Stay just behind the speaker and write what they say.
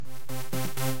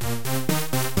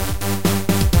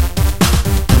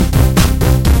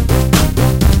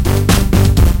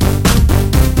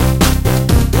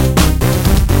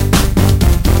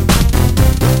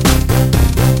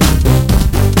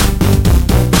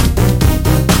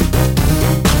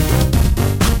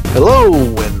Hello,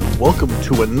 and welcome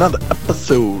to another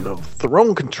episode of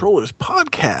Throne Controllers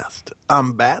Podcast.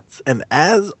 I'm Bats, and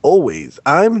as always,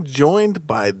 I'm joined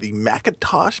by the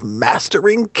Macintosh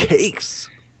Mastering Case.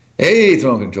 Hey,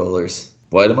 Throne Controllers.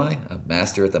 What am I? A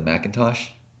master at the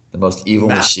Macintosh? The most evil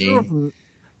machine?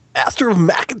 Master of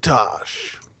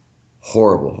Macintosh.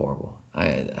 Horrible.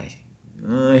 I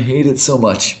hate it so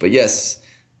much. But yes,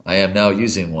 I am now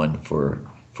using one for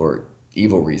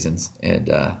evil reasons. And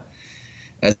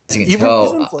as you can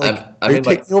tell, are you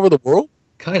taking over the world?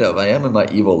 Kind of. I am in my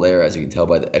evil lair, as you can tell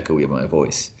by the echoey of my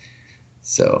voice.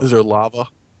 So is there lava?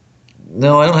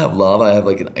 No, I don't have lava. I have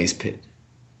like an ice pit.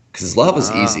 Because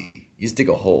lava's easy. You just dig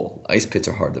a hole. Ice pits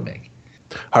are hard to make.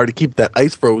 Hard to keep that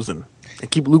ice frozen and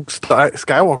keep Luke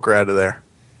Skywalker out of there.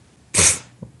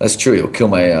 That's true. He'll kill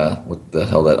my what the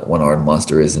hell that one-armed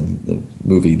monster is in the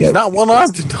movie. He's not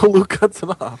one-armed until Luke cuts it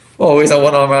off. Oh, he's not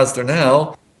one-armed monster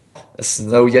now. A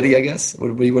snow yeti, I guess.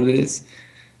 Would be what it is.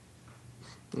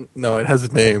 No, it has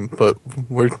a name, but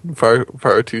we're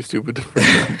far too stupid to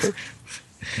remember.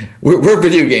 We're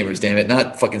video gamers, damn it,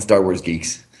 not fucking Star Wars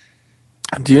geeks.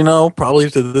 Do you know, probably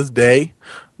to this day,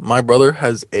 my brother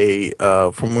has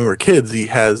from when we were kids, he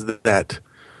has that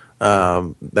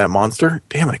monster.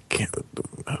 Damn it, I can't.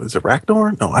 Is it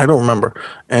Ragnar? No, I don't remember.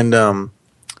 And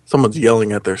someone's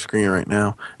yelling at their screen right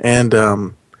now.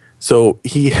 And so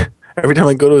he, every time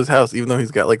I go to his house, even though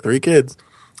he's got like 3 kids,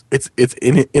 it's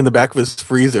in the back of his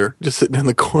freezer, just sitting in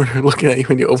the corner looking at you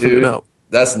when you open it up.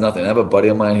 That's nothing. I have a buddy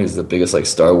of mine who's the biggest like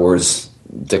Star Wars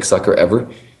dick sucker ever.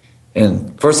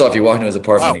 And first off, you walk into his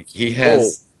apartment, wow. He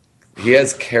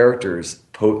has characters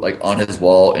like on his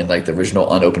wall in like the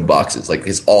original unopened boxes, like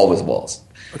all of his walls.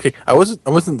 Okay, I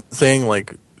wasn't saying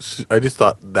like, I just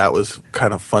thought that was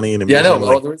kind of funny and amusing. Yeah, no.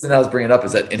 Well, the reason I was bringing it up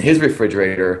is that in his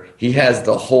refrigerator, he has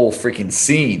the whole freaking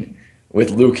scene with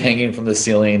Luke hanging from the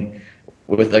ceiling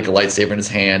with like a lightsaber in his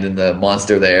hand and the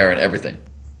monster there and everything.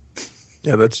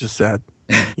 Yeah, that's just sad.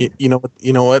 You know what?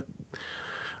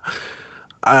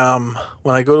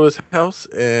 When I go to his house,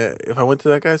 if I went to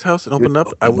that guy's house and opened up,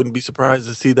 I wouldn't be surprised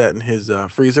to see that in his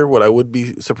freezer. What I would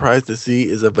be surprised to see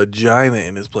is a vagina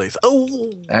in his place.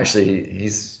 Oh! Actually,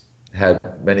 he's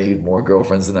had many more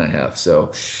girlfriends than I have,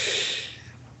 so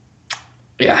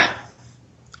yeah.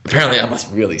 Apparently, I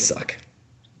must really suck.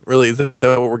 Really? Is that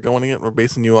what we're going at? We're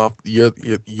basing you off, you're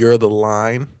the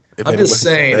line? I'm just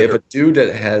saying, if a dude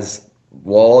that has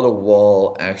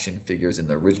wall-to-wall action figures in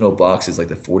the original boxes, like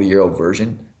the 40-year-old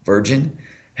virgin,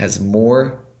 has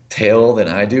more tail than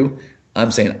I do,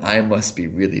 I'm saying I must be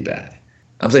really bad.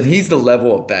 I'm saying he's the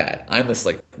level of bad. I'm just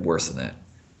like worse than that.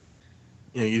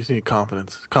 Yeah, you just need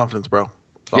confidence. Confidence, bro.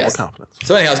 It's all about confidence.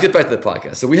 So anyhow, let's get back to the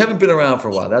podcast. So we haven't been around for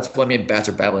a while. That's why me and Bats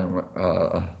are battling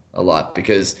a lot,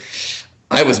 because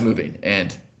I was moving,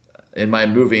 and in my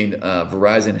moving,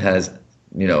 Verizon has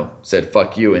said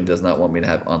fuck you and does not want me to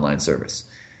have online service.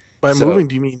 By moving,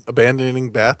 do you mean abandoning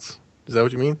Bats? Is that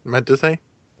what you meant to say?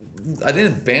 I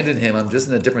didn't abandon him. I'm just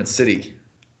in a different city.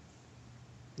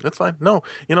 That's fine. No,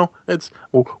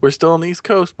 we're still on the East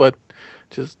Coast, but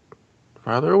just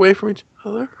farther away from each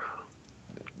other.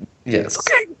 Yes.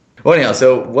 Okay. Well, anyhow,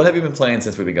 so what have you been playing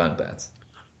since we begun, Bats?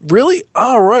 Really?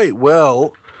 All right.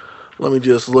 Well, let me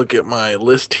just look at my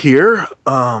list here.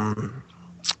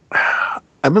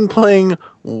 I've been playing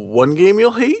one game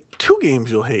you'll hate, 2 games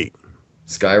you'll hate.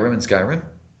 Skyrim?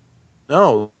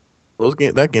 No,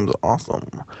 that game's awesome.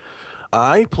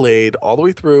 I played all the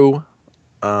way through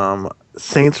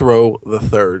Saints Row the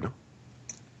Third.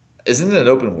 Isn't it an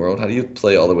open world? How do you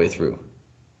play all the way through?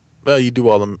 Well, you do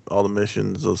all the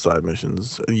missions, those side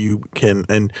missions. You can,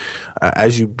 and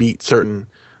as you beat certain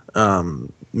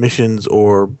missions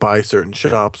or buy certain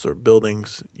shops or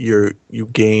buildings, you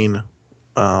gain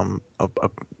a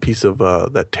piece of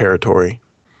that territory.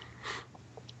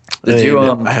 Did you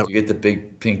get the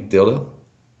big pink dildo?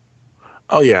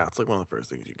 Oh yeah, it's like one of the first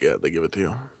things you get. They give it to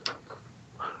you.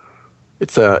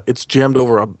 It's jammed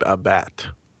over a bat.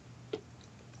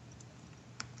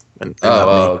 And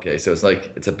okay. So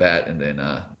it's a bat, and then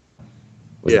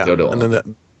with a dildo on. And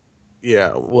then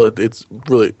well, it's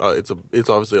really it's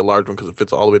obviously a large one because it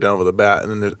fits all the way down with a bat,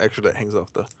 and then there's extra that hangs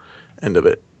off the end of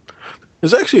it.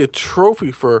 There's actually a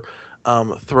trophy for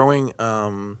throwing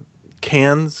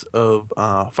cans of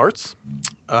farts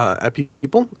at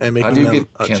people and making them choke. How do you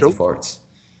get cans of farts?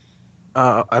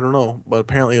 I don't know, but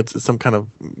apparently it's some kind of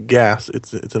gas.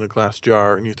 It's in a glass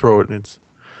jar, and you throw it, and it's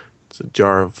a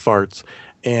jar of farts.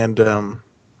 And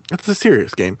it's a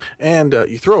serious game. And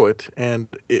you throw it, and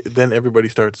then everybody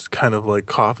starts kind of like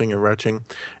coughing and retching.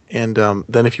 And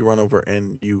then if you run over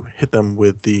and you hit them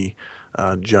with the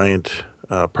giant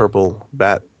purple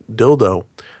bat dildo,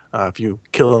 If you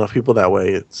kill enough people that way,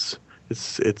 it's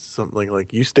something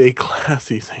like you stay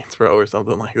classy, Saints Row, or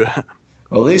something like that.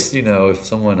 Well, at least, if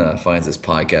someone finds this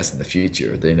podcast in the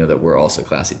future, they know that we're also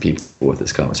classy people with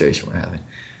this conversation we're having.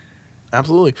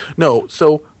 Absolutely. No,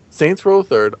 so Saints Row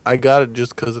Third, I got it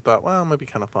just because I thought, well, it might be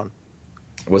kind of fun.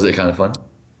 Was it kind of fun?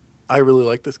 I really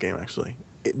like this game, actually.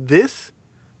 This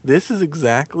is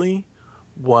exactly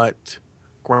what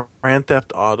Grand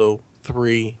Theft Auto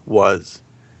 3 was.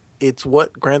 It's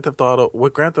what Grand Theft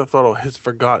Auto has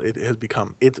forgot it has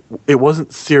become. It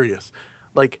wasn't serious.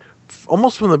 Like,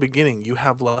 almost from the beginning, you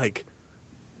have like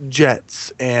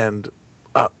jets, and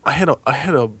I had a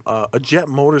jet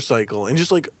motorcycle, and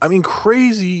just like, I mean,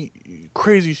 crazy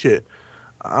shit.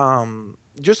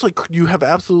 Just like, you have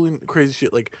absolutely crazy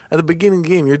shit. Like, at the beginning of the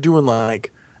game, you're doing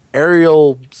like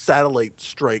aerial satellite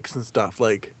strikes and stuff.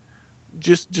 Like,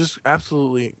 just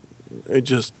absolutely,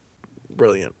 just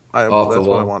brilliant. That's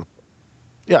what I want.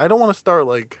 Yeah, I don't want to start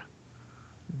like,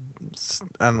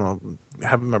 I don't know,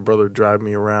 having my brother drive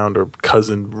me around or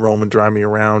cousin Roman drive me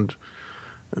around.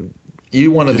 And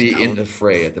you want to be in the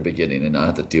fray at the beginning and not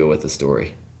have to deal with the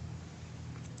story.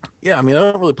 Yeah, I mean,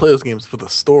 I don't really play those games for the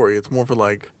story. It's more for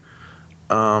like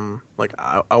I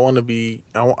want to be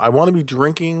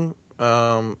drinking,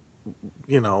 Cristal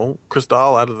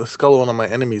out of the skull of one of my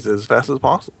enemies as fast as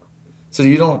possible. So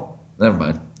you don't. Never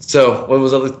mind. So what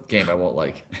was the other game I won't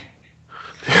like?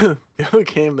 The other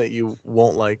game that you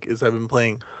won't like is I've been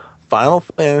playing Final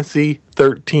Fantasy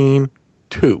 13-2.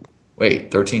 Wait,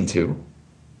 13-2?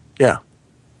 Yeah.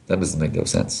 That doesn't make no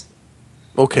sense.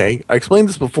 Okay, I explained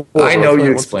this before. I know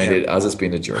you explained it. I was just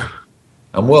being a jerk.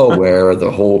 I'm well aware of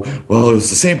the whole, it's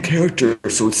the same character,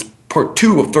 so it's part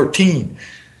 2 of 13.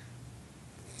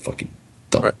 Fucking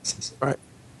dumb. Right.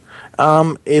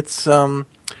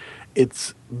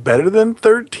 It's better than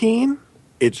 13.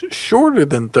 It's shorter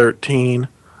than 13.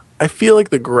 I feel like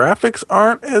the graphics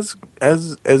aren't as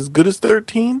good as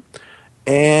 13,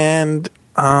 and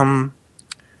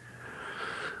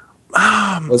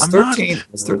was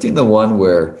 13 the one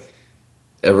where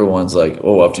everyone's like,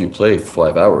 after you play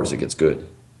 5 hours, it gets good?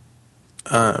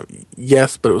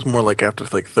 Yes, but it was more like after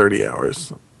like 30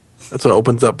 hours. That's when it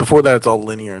opens up. Before that, it's all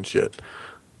linear and shit.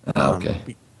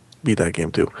 Okay. Beat that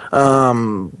game too.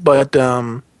 But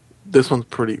this one's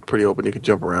pretty open. You can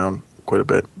jump around quite a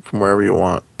bit from wherever you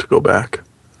want to go back.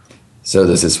 So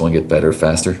does this one get better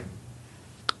faster?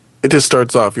 It just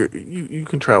starts off. You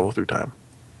can travel through time.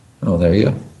 Oh, there you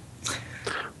go.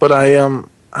 But I'm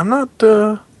not.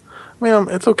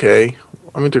 It's okay.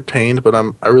 I'm entertained, but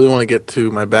I really want to get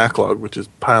to my backlog, which is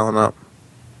piling up.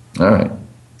 All right.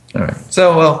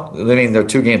 So, there are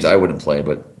 2 games I wouldn't play,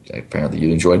 but apparently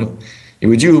you enjoyed them.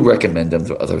 Would you recommend them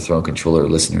to other Throne Controller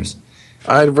listeners?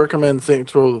 I'd recommend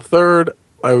Saints Row the Third.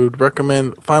 I would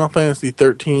recommend Final Fantasy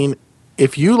 13.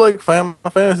 If you like Final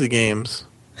Fantasy games,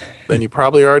 then you're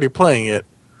probably already playing it.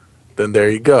 Then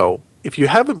there you go. If you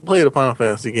haven't played a Final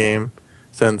Fantasy game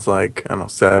since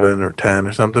 7 or 10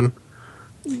 or something,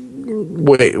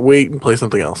 wait and play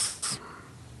something else.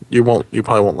 You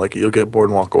probably won't like it. You'll get bored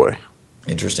and walk away.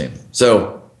 Interesting.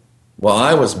 So while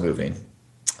I was moving,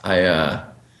 I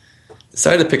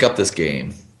decided to pick up this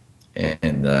game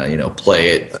and play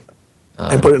it.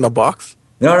 And put it in a box?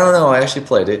 No. I actually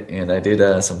played it, and I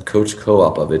did some coach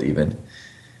co-op of it even.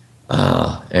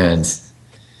 And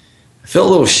I feel a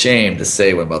little ashamed to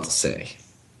say what I'm about to say.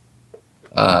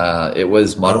 It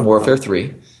was Modern Warfare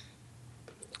 3.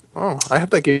 Oh, I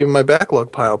have that game in my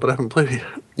backlog pile, but I haven't played it yet.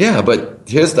 Yeah, but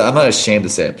I'm not ashamed to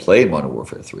say I played Modern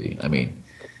Warfare 3. I mean,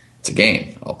 it's a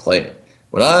game. I'll play it.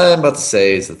 What I'm about to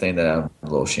say is the thing that I'm a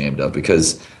little ashamed of,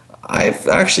 because I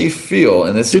actually feel,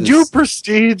 and this Did you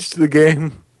prestige the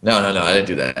game? No, I didn't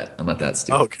do that. I'm not that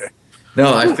stupid. Okay.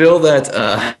 No, I feel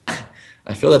that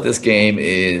this game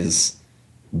is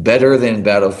better than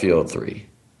Battlefield 3.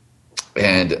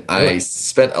 And I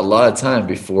spent a lot of time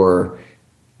before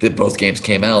both games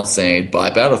came out saying, buy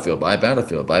Battlefield,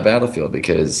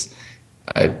 because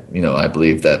I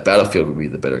believe that Battlefield would be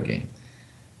the better game.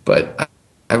 But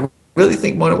I really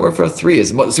think Modern Warfare 3 is.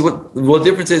 See, what the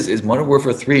difference is Modern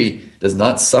Warfare 3 does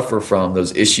not suffer from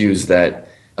those issues that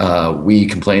we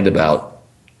complained about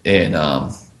in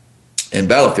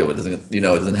Battlefield. It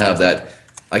doesn't have that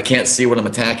I can't see what I'm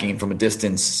attacking from a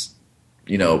distance,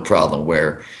 problem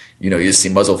where, you just see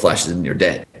muzzle flashes and you're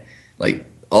dead. Like,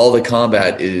 all the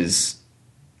combat is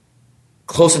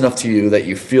close enough to you that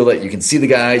you feel that you can see the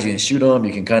guys, you can shoot them,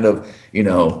 you can kind of,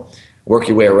 work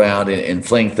your way around and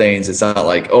fling things. It's not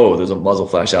like, there's a muzzle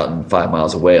flash out and 5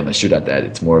 miles away, I'm gonna shoot at that.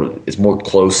 It's more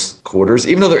close quarters.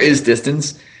 Even though there is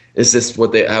distance, it's just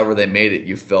however they made it,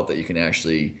 you felt that you can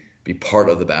actually be part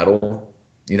of the battle,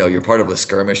 you're part of a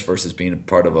skirmish versus being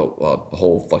part of a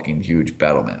whole fucking huge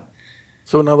battle map.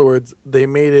 So in other words, they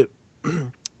made it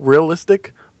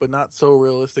realistic, but not so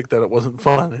realistic that it wasn't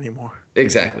fun anymore.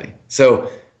 Exactly.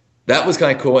 So that was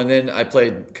kind of cool. And then I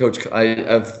played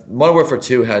Modern Warfare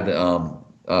 2 had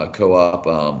co-op.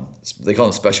 They call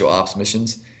them special ops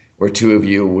missions, where two of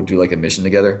you would do like a mission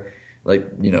together. Like,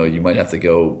 you might have to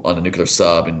go on a nuclear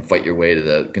sub and fight your way to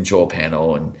the control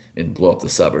panel and blow up the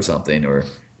sub or something, or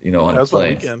on a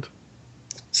plane. Weekend.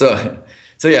 So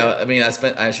yeah, I mean,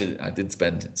 I did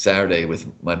spend Saturday with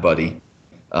my buddy,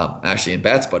 actually, and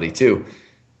Bat's buddy too,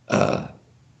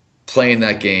 playing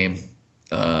that game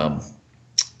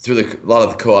through a lot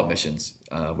of the co-op missions,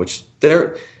 which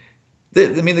the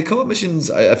co-op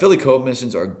missions. I feel like co-op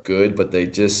missions are good, but they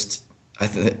just.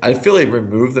 I feel they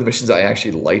removed the missions I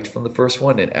actually liked from the first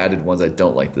one and added ones I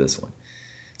don't like to this one.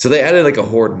 So they added like a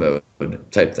horde mode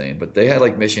type thing, but they had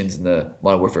like missions in the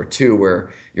Modern Warfare 2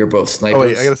 where you're both snipers. Oh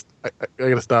wait, I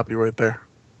gotta stop you right there.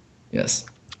 Yes.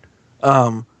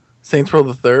 Saints Row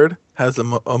the Third has a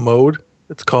mode.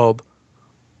 It's called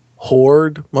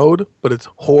Horde mode, but it's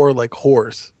whore like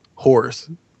horse.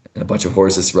 And a bunch of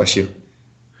horses rush you.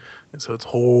 And so it's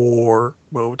whore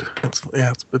mode.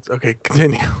 It's okay.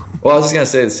 Continue. Well, I was just gonna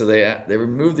say, so they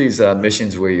removed these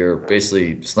missions where you're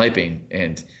basically sniping,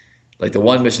 and like the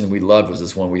one mission we loved was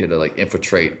this one we had to like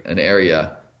infiltrate an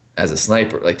area as a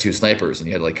sniper, like two snipers, and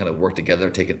you had to like kind of work together,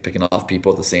 picking off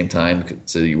people at the same time,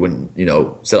 so you wouldn't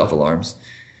set off alarms.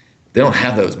 They don't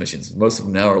have those missions. Most of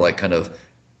them now are like kind of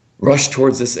rush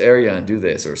towards this area and do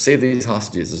this or save these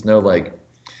hostages. There's no like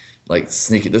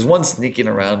sneaking. There's one sneaking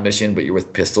around mission, but you're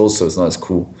with pistols, so it's not as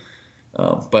cool.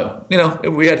 But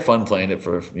we had fun playing it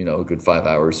for a good 5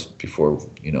 hours before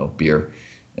beer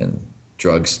and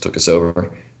drugs took us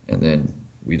over, and then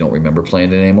we don't remember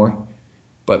playing it anymore.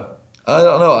 But I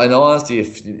don't know. In all honesty,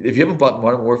 if you haven't bought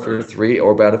Modern Warfare 3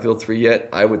 or Battlefield 3 yet,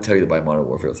 I would tell you to buy Modern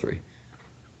Warfare 3.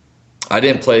 I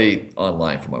didn't play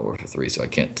online for Modern Warfare 3, so I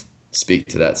can't speak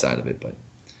to that side of it. But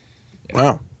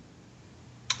Wow,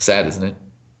 sad, isn't it?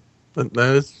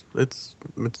 That is, it's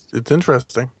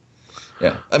interesting.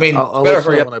 Yeah, I mean, I'll better let you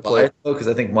hurry know up when I play it, because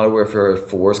I think Modern Warfare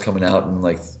 4 is coming out in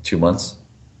like 2 months.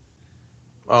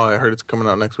 Oh, I heard it's coming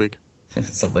out next week.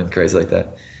 Something crazy like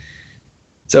that.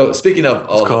 So speaking of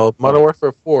It's called Modern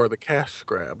Warfare 4: The Cash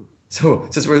Grab. So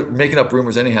since we're making up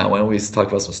rumors anyhow, why don't we talk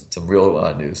about some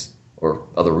real news or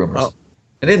other rumors? Oh.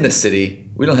 And in this city,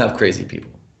 we don't have crazy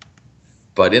people.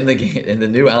 But in the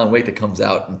new Alan Wake that comes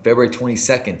out on February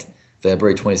 22nd,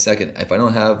 if I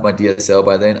don't have my DSL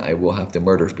by then, I will have to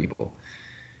murder people.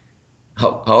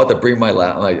 I'll have to bring my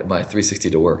 360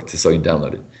 to work so you can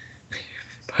download it.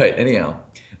 But anyhow,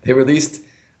 they released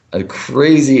a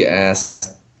crazy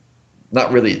ass,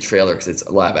 not really a trailer because it's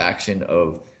a live action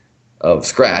of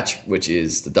Scratch, which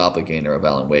is the doppelganger of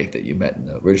Alan Wake that you met in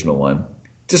the original one.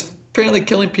 Just apparently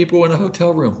killing people in a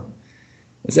hotel room.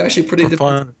 It's actually pretty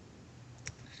fun.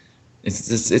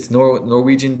 It's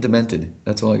Norwegian demented.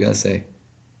 That's all I gotta say.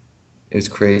 It was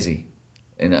crazy.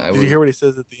 And Did you hear what he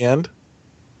says at the end?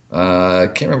 I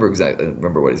can't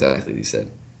remember what exactly he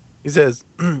said. He says,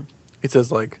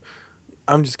 like,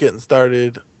 I'm just getting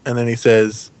started, and then he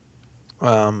says,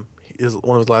 one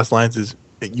of his last lines is,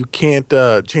 "You can't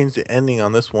change the ending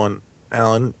on this one,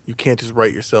 Alan. You can't just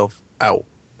write yourself out."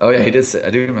 Oh yeah, he did say.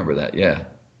 I do remember that. Yeah.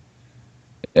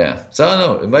 Yeah, so I don't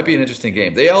know. It might be an interesting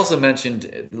game. They also mentioned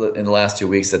in the last 2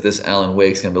 weeks that this Alan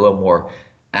Wake's going to be a little more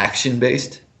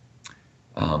action-based,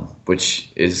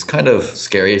 which is kind of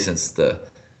scary since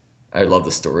I love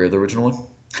the story of the original one.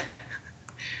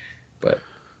 But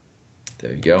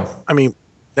there you go. I mean,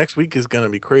 next week is going to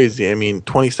be crazy. I mean,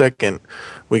 22nd,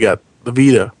 we got the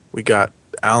Vita, we got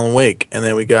Alan Wake, and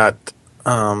then we got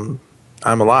I'm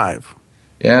Alive.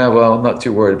 Yeah, well, I'm not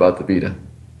too worried about the Vita.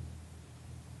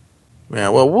 Yeah,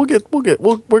 well, we're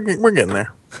getting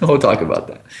there. We'll talk about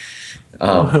that.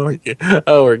 We're good.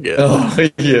 Oh,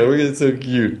 yeah, we're getting so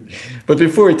cute. But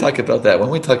before we talk about that, when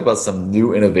we talk about some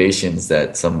new innovations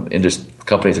that some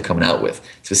companies are coming out with,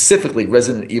 specifically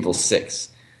Resident Evil 6,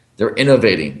 they're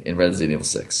innovating in Resident Evil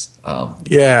 6.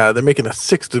 Yeah, they're making a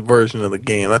 6th version of the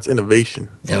game. That's innovation.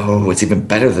 No, it's even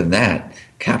better than that.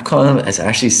 Capcom has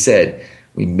actually said,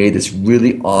 we made this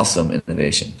really awesome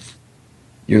innovation.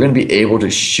 You're going to be able to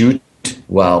shoot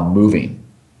while moving,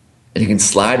 and you can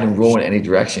slide and roll in any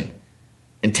direction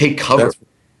and take cover.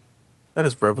 That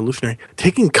is revolutionary.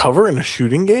 Taking cover in a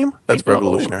shooting game? That's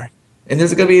revolutionary. And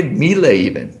there's going to be a melee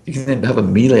even. You can have a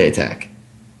melee attack.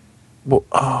 Well,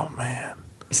 oh man.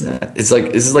 This is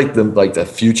like the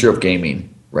future of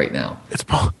gaming right now. It's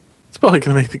probably going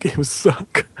to make the game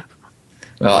suck.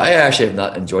 Well, I actually have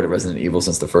not enjoyed a Resident Evil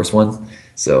since the first one,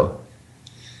 so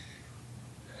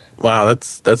Wow,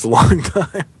 that's a long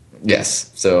time.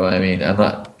 yes. So I mean, I'm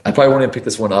not. I probably wouldn't pick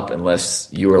this one up unless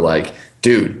you were like,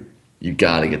 dude, you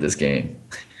got to get this game.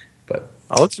 But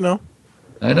I'll let you know.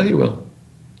 I know you will.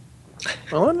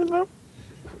 I'll let you know.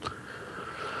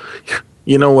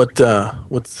 You know what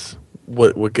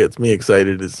gets me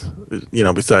excited is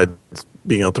besides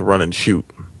being able to run and shoot,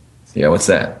 Yeah, what's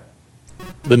that?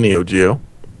 the Neo Geo.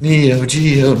 Neo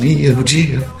Geo, Neo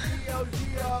Geo.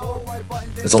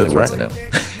 That's only That's words right. I know.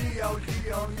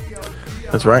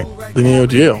 That's right, the Neo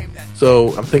Geo.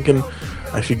 So I'm thinking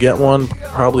I should get one,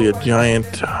 probably a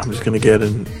giant. I'm just gonna get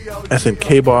an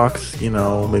SNK box.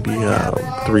 Maybe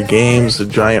 3 games, a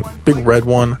giant, big red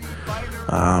one.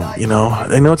 I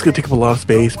know it's gonna take up a lot of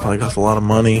space, probably cost a lot of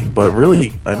money, but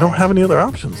really, I don't have any other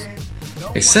options.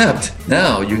 Except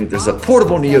now there's a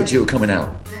portable Neo Geo coming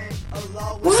out.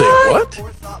 Say what?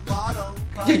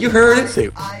 Yeah, you heard it.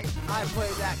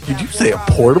 Did you say a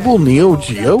portable Neo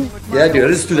Geo? Yeah, dude, I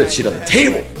just threw that shit on the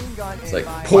table. It's like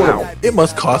portable. Wow, it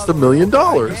must cost $1 million.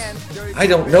 I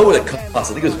don't know what it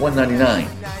cost. I think it was $199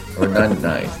 or $99.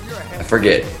 I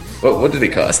forget. What did it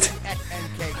cost?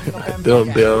 They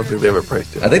don't think they ever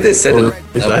priced it. I think they said Well,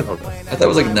 it. I thought it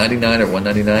was like $99 or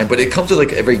 $199, but it comes with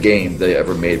like every game they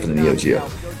ever made for the Neo Geo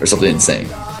or something insane.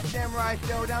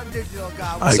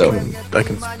 I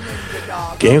can.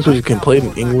 Games which you can play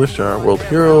in English are World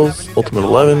Heroes, Ultimate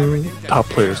 11, Top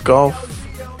Players Golf.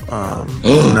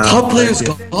 Top Players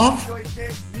Golf?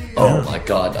 Oh my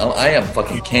god, I am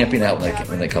fucking camping out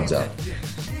when that comes out.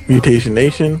 Mutation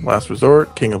Nation, Last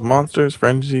Resort, King of Monsters,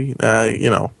 Frenzy, pretty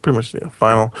much the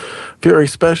final. Fury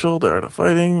Special, The Art of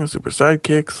Fighting, Super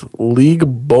Sidekicks, League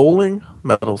Bowling,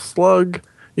 Metal Slug.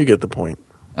 You get the point.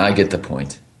 I get the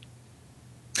point.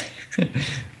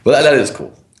 Well, that is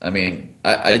cool. I mean,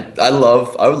 I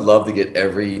would love to get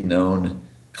every known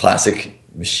classic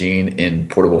machine in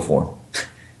portable form.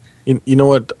 You know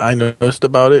what I noticed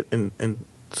about it, and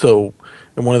so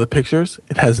in one of the pictures,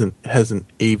 it has an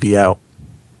AV out.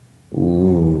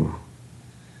 Ooh,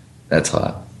 that's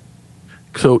hot.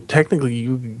 So technically,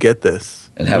 you could get this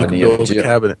And have a Neo build Geo a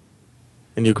cabinet,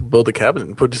 and you could build a cabinet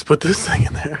and just put this thing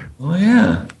in there. Oh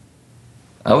yeah,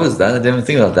 I didn't even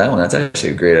think about that one. That's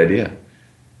actually a great idea.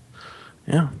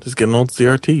 Yeah, just get an old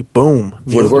CRT. Boom.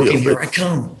 Woodworking, here I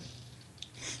come.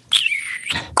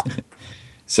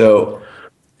 So,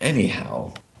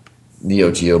 anyhow,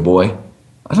 Neo Geo boy,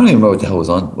 I don't even know what the hell was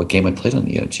on. What game I played on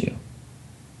Neo Geo?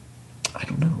 I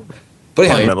don't know. But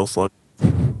anyhow, Metal Slug.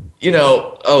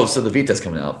 so the Vita's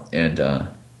coming out, and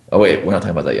oh wait, we're not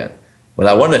talking about that yet. What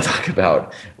I wanted to talk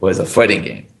about was a fighting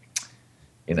game.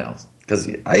 Because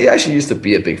I actually used to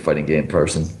be a big fighting game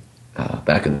person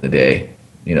back in the day.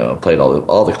 Played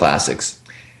all the classics,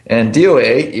 and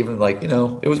DOA even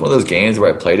it was one of those games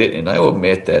where I played it, and I will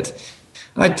admit that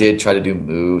I did try to do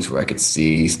moves where I could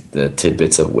see the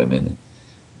tidbits of women,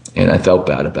 and I felt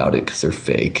bad about it because they're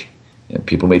fake, and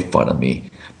people made fun of me.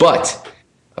 But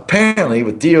apparently,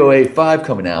 with DOA 5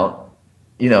 coming out,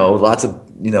 lots of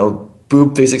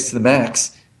boob physics to the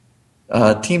max.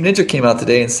 Team Ninja came out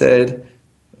today and said,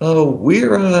 "Oh, we're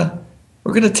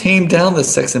going to tame down the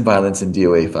sex and violence in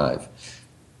DOA 5."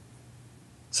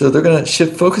 So they're going to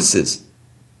shift focuses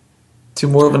to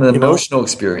more of an emotional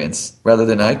experience rather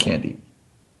than eye candy.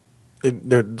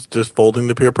 They're just folding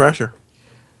the peer pressure.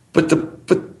 But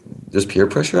there's peer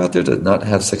pressure out there to not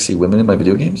have sexy women in my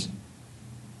video games?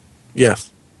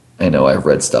 Yes. I know, I've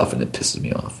read stuff and it pisses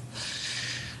me off.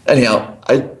 Anyhow,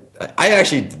 I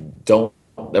actually don't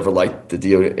ever like the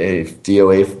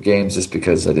DOA games just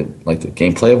because I didn't like the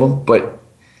gameplay of them. But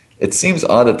it seems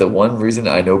odd that the one reason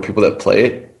I know people that play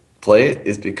it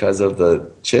is because of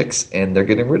the chicks, and they're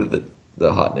getting rid of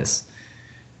the hotness.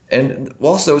 And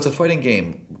also, it's a fighting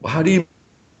game. How do you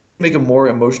make a more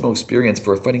emotional experience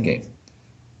for a fighting game?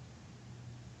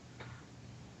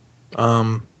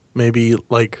 Maybe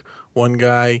like one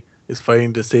guy is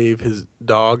fighting to save his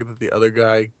dog that the other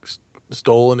guy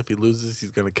stole, and if he loses, he's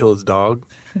going to kill his dog.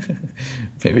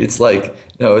 Maybe it's like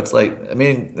it's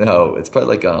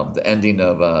probably like the ending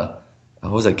of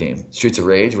what was that game? Streets of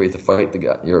Rage, where you have to fight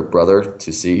your brother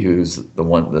to see who's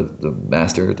the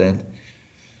master then.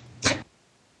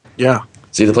 Yeah.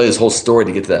 So you have to play this whole story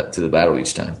to get to the battle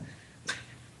each time.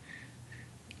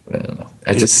 I don't know.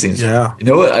 It just seems. Yeah. You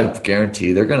know what? I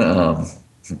guarantee they're gonna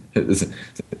this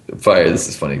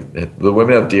is funny. The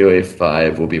women of DOA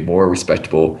 5 will be more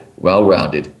respectable,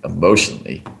 well-rounded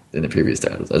emotionally than the previous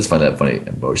titles. I just find that funny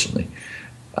emotionally.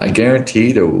 I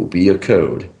guarantee there will be a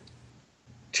code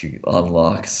to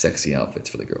unlock sexy outfits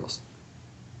for the girls.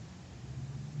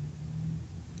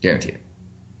 Guarantee it.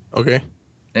 Okay.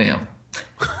 Anyhow.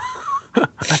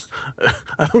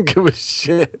 I don't give a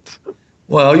shit.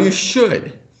 Well, you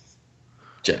should.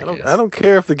 I don't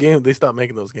care if they stop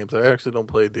making those games. I actually don't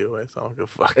play DOA, so I don't give a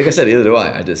fuck. Like I said, either do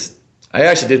I. I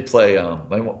actually did play.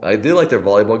 I did like their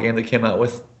volleyball game they came out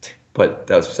with, but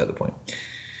that was beside the point.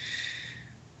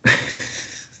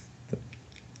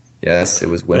 Yes, it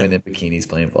was women in bikinis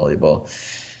playing volleyball.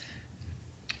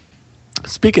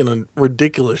 Speaking of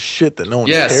ridiculous shit that no one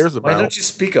cares about. Why don't you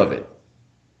speak of it?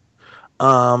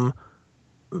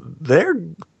 They're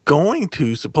going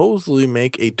to supposedly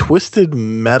make a Twisted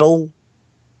Metal,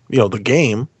 the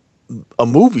game, a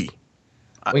movie.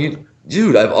 Well,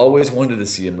 dude, I've always wanted to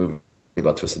see a movie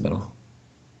about Twisted Metal.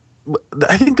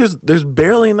 I think there's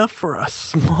barely enough for a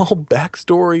small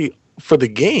backstory for the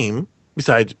game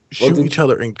besides shooting each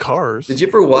other in cars. Did you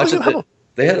ever watch it?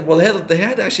 They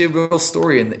had actually a real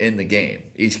story in the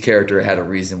game. Each character had a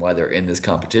reason why they're in this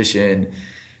competition,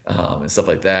 and stuff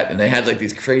like that. And they had like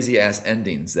these crazy ass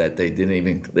endings that they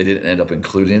didn't end up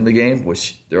including in the game,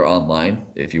 which they're online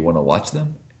if you want to watch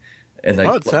them. And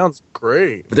it sounds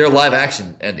great. But they're live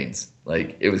action endings.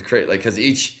 Like it was great. Like because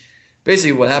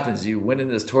basically what happens, you win in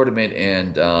this tournament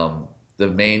and the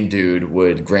main dude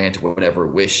would grant whatever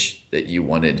wish that you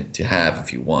wanted to have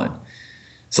if you won.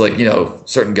 So like,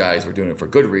 certain guys were doing it for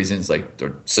good reasons, like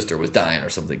their sister was dying or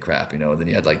something crap, and then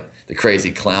you had like the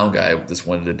crazy clown guy who just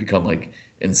wanted to become like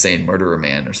insane murderer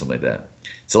man or something like that.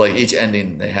 So like each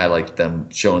ending they had like them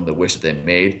showing the wish that they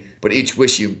made, but each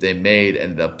wish they made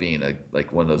ended up being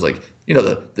like one of those like,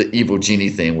 the evil genie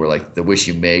thing where like the wish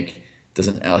you make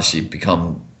doesn't actually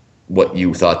become what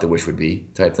you thought the wish would be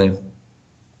type thing.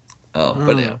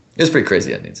 But yeah, it's pretty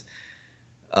crazy endings.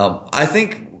 I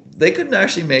think they couldn't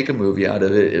actually make a movie out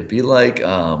of it. It'd be like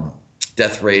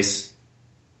Death Race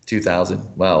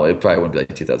 2000. Well, it probably wouldn't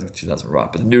be like 2000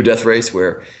 Rock, but the new Death Race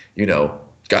where,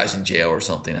 guys in jail or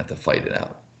something have to fight it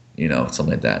out.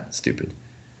 Something like that. Stupid.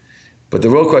 But the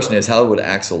real question is, how would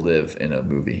Axel live in a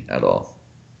movie at all?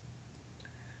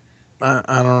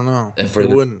 I don't know. And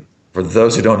for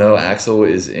those who don't know, Axel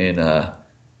is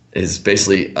is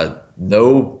basically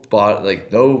no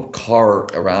car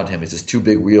around him. It's just two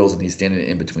big wheels, and he's standing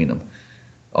in between them.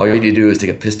 All you need to do is take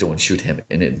a pistol and shoot him,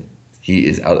 and he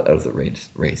is out of the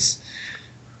race.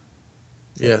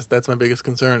 Yes, that's my biggest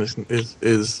concern is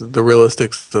the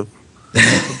realistics of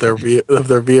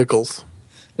their vehicles.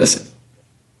 Listen,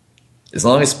 as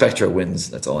long as Spectra wins,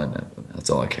 that's all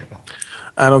I care about.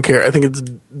 I don't care. I think it's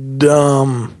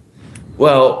dumb.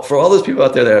 Well, for all those people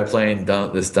out there that are playing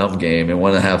this dumb game and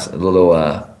want to have a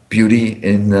little beauty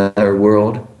in their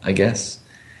world, I guess,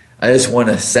 I just want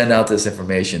to send out this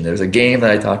information. There's a game that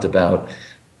I talked about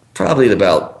probably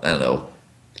about, I don't know,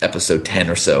 episode 10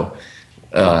 or so.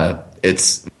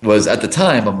 It was at the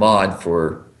time a mod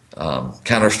for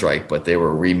Counter-Strike, but they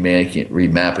were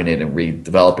remapping it and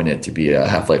redeveloping it to be a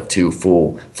Half-Life 2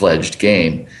 full-fledged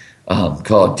game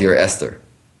called Dear Esther,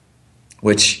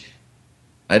 which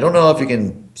I don't know if you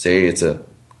can say it's a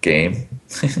game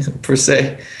per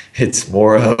se. It's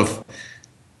more of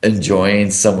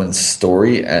enjoying someone's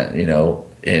story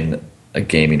in a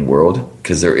gaming world,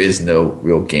 because there is no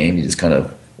real game. You just kind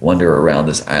of wander around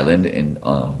this island and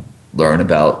learn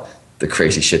about the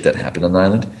crazy shit that happened on the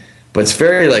island. But it's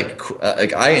very like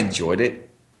I enjoyed it.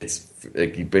 It's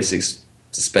like you basically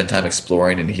spend time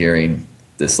exploring and hearing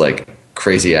this like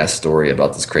crazy ass story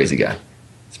about this crazy guy.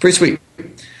 It's pretty sweet.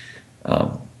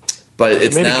 But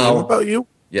it's now about you.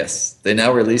 Yes, they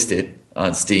now released it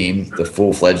on Steam, the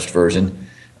full-fledged version.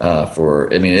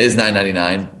 It is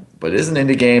 $9.99, but it is an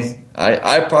indie game.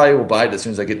 I probably will buy it as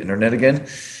soon as I get internet again.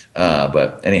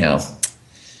 But anyhow,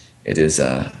 it is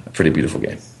a pretty beautiful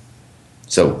game.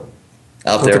 So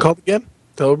out What's it called again?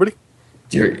 Tell everybody.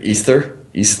 Dear Esther.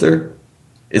 It's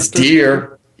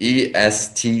Dear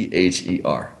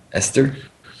Esther. Esther.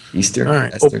 Easter. All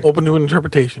right. Esther. Open to an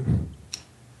interpretation.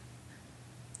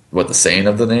 What, the saying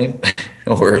of the name?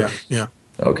 Or yeah.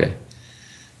 Okay.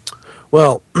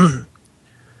 Well,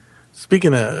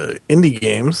 speaking of indie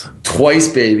games, Twice,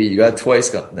 baby, you got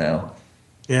Twice now.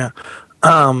 Yeah,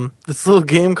 this little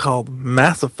game called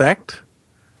Mass Effect.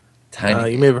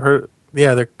 Tiny. You may have heard.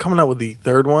 Yeah, they're coming out with the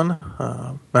third one,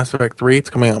 Mass Effect 3. It's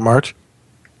coming out in March.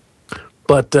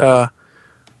 But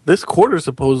this quarter,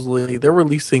 supposedly, they're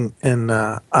releasing an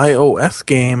iOS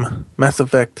game, Mass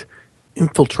Effect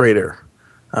Infiltrator.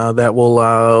 That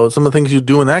will some of the things you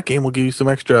do in that game will give you some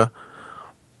extra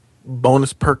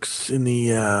bonus perks in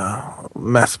the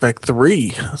Mass Effect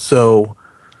 3. So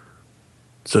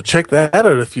check that out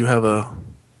if you have a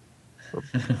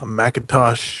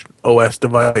Macintosh OS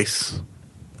device.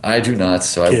 I do not,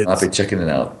 so I will not be checking it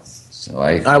out. So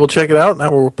I will check it out and I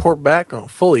will report back on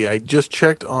fully. I just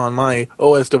checked on my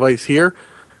OS device here.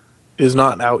 It is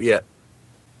not out yet.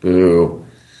 boo.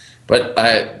 But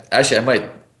I might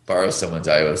borrow someone's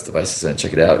iOS devices and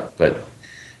check it out. But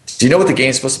do you know what the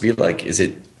game's supposed to be like? Is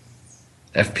it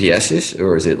FPS-ish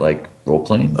or is it like role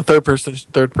playing? A third person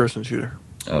shooter.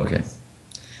 Oh, okay.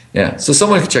 Yeah. So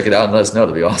someone can check it out and let us know.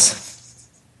 That'd be awesome.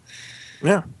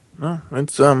 Yeah. No,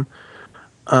 it's they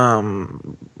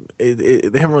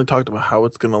haven't really talked about how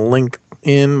it's going to link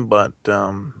in, but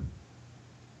I'm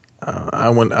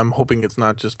hoping it's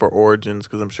not just for Origins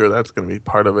because I'm sure that's going to be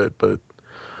part of it. But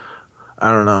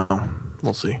I don't know.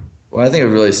 We'll see. Well, I think it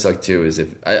would really suck too is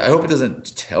if I hope it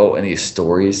doesn't tell any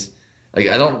stories. Like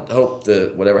I don't hope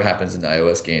whatever happens in the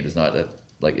iOS game does not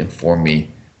like inform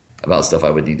me about stuff I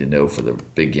would need to know for the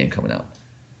big game coming out.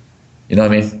 You know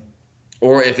what I mean?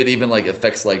 Or if it even like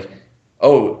affects like,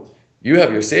 oh, you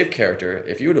have your save character.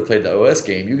 If you would have played the OS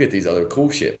game, you get these other cool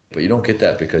shit, but you don't get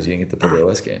that because you didn't get to play the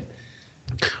OS game.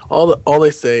 All they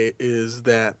say is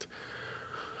that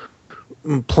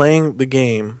playing the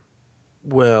game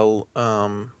will.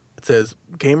 It says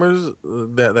gamers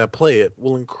that play it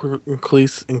will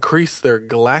increase their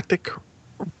galactic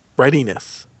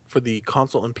readiness for the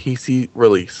console and PC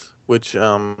release, which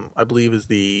I believe is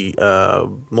the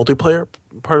multiplayer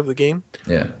part of the game.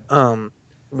 Yeah.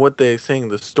 What they're saying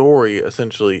the story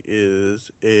essentially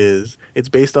is it's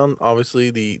based on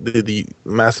obviously the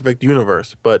Mass Effect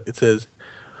universe, but it says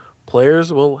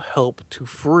players will help to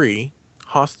free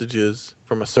hostages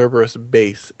from a Cerberus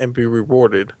base and be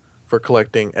rewarded for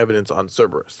collecting evidence on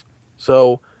Cerberus.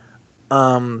 So,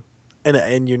 and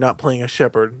you're not playing as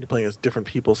Shepard, you're playing as different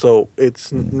people. So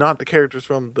it's not the characters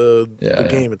from the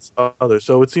game, it's others.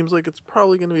 So it seems like it's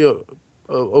probably going to be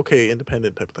a okay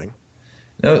independent type of thing.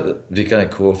 You know, it'd be kind of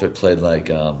cool if it played like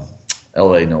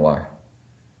L.A. Noire.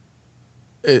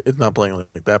 It's not playing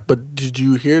like that. But did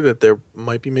you hear that they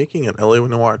might be making an L.A.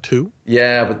 Noire 2?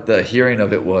 Yeah, but the hearing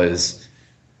of it was,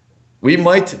 we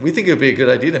think it would be a good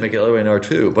idea to make an L.A. Noire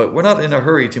 2, but we're not in a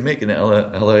hurry to make an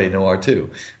L.A. Noire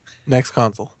 2. Next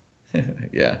console.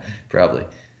 Yeah, probably.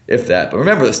 If that. But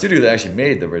remember, the studio that actually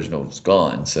made the original is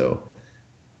gone, so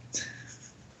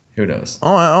who knows?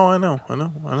 I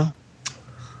know.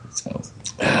 So,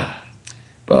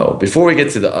 well, before we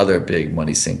get to the other big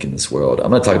money sink in this world, I'm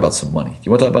going to talk about some money.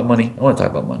 You want to talk about money? I want to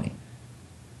talk about money.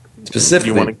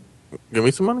 Specifically, you want to give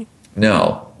me some money?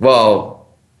 No. Well,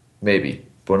 maybe,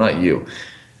 but not you.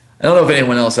 I don't know if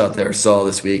anyone else out there saw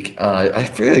this week. I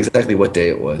forget exactly what day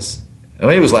it was. I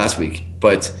mean, it was last week,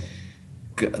 but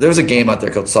there was a game out there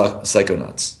called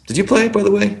Psychonauts. Did you play it, by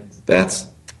the way, Bats?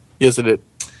 Yes, I did.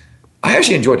 I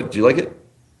actually enjoyed it. Did you like it?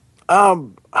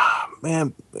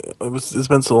 Man, it's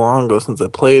been so long ago since I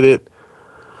played it.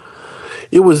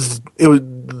 It was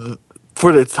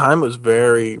for the time it was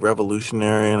very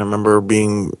revolutionary, and I remember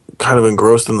being kind of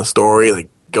engrossed in the story, like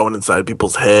going inside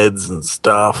people's heads and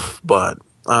stuff. But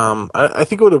I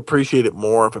think I would appreciate it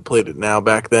more if I played it now.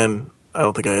 Back then, I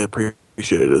don't think I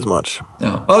appreciated it as much.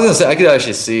 No, I was gonna say I could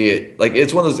actually see it. Like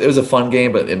it's one of those. It was a fun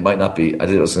game, but it might not be. I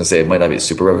was gonna say it might not be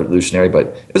super revolutionary, but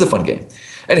it was a fun game.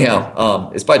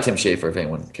 Anyhow, it's by Tim Schafer, if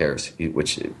anyone cares,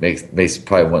 which makes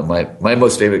probably one of my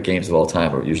most favorite games of all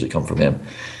time, or usually come from him.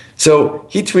 So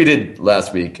he tweeted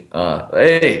last week,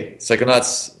 "Hey,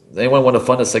 Psychonauts! Anyone want to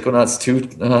fund a Psychonauts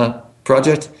 2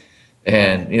 project?"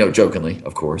 And jokingly,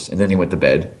 of course. And then he went to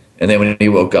bed. And then when he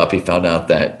woke up, he found out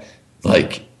that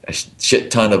like a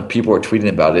shit ton of people were tweeting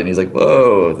about it, and he's like,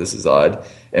 "Whoa, this is odd."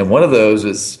 And one of those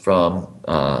was from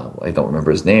I don't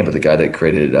remember his name, but the guy that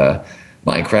created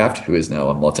Minecraft, who is now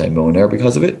a multi-millionaire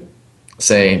because of it,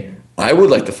 saying, "I would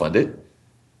like to fund it,"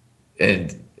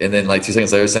 and then like 2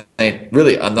 seconds later saying,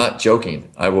 "Really, I'm not joking.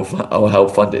 I will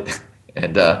help fund it."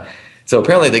 And so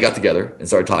apparently they got together and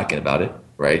started talking about it.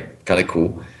 Right, kind of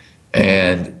cool.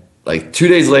 And like 2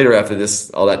 days later, after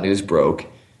all that news broke,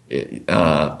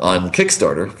 on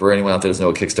Kickstarter, for anyone out there that doesn't know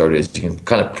what Kickstarter is, you can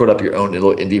kind of put up your own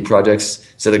little indie projects,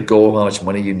 set a goal of how much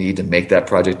money you need to make that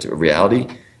project a reality,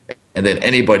 and then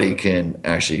anybody can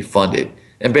actually fund it.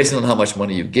 And based on how much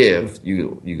money you give,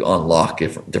 you unlock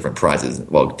different prizes,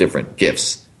 well, different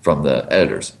gifts from the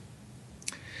editors.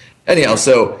 Anyhow,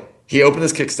 so he opened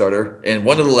this Kickstarter, and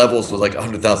one of the levels was like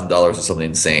 $100,000 or something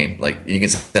insane. Like you can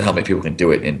set how many people can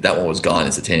do it, and that one was gone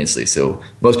instantaneously. So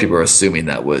most people are assuming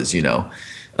that was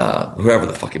whoever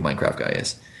the fucking Minecraft guy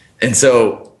is. And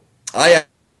so I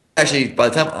actually, by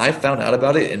the time I found out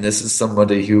about it, and this is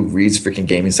somebody who reads freaking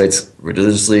gaming sites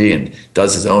religiously and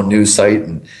does his own news site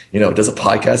and does a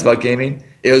podcast about gaming,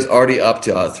 it was already up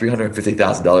to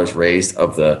 $350,000 raised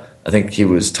I think he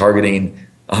was targeting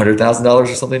 $100,000 or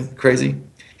something crazy,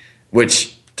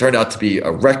 which turned out to be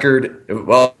a record.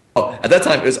 Well, at that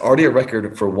time, it was already a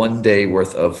record for 1 day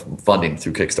worth of funding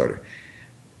through Kickstarter.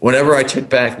 Whenever I checked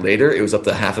back later, it was up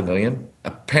to $500,000.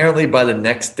 Apparently, by the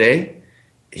next day,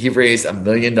 he raised $1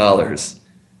 million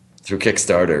through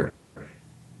Kickstarter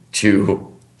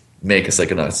to make a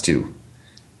Psychonauts 2.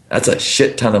 That's a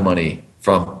shit ton of money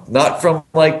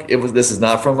this is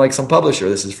not from like some publisher.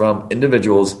 This is from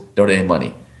individuals donating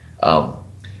money. And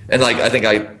like I think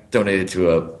I donated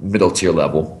to a middle tier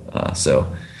level.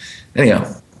 So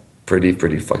anyhow,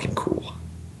 pretty fucking cool.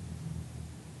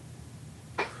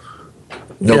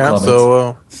 No comments.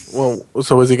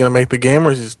 So is he going to make the game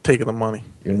or is he just taking the money?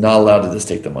 You're not allowed to just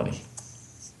take the money.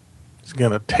 He's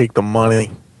going to take the money.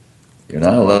 You're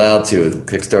not allowed to.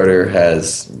 Kickstarter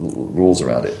has rules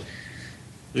around it.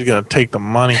 He's going to take the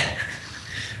money.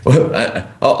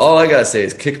 All I got to say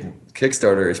is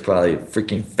Kickstarter is probably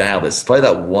freaking fabulous. Probably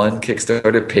that one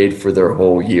Kickstarter paid for their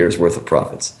whole year's worth of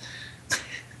profits.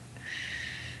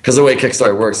 Because the way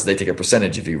Kickstarter works is they take a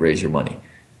percentage if you raise your money.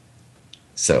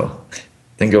 So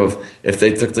think of if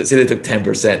they took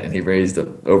 10% and he raised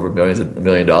over $1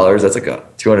 million, that's like a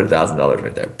 $200,000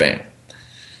 right there. Bam.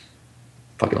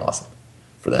 Fucking awesome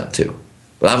for them too.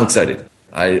 But I'm excited.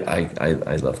 I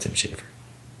love Tim Schafer.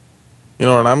 You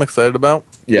know what I'm excited about?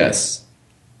 Yes.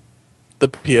 The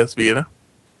PS Vita.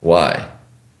 Why?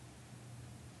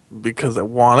 Because I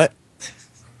want it.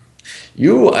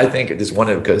 I think, just want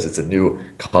it because it's a new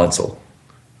console.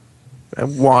 I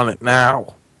want it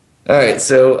now. All right,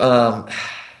 so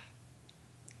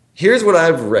here's what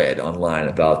I've read online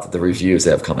about the reviews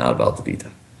that have come out about the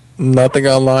Vita. Nothing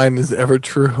online is ever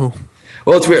true.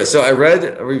 Well, it's weird. So I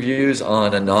read reviews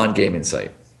on a non-gaming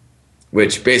site,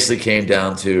 which basically came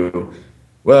down to,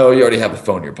 well, you already have a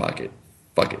phone in your pocket.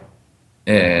 Fuck it.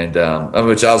 And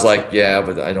which I was like, yeah,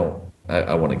 but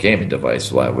I want a gaming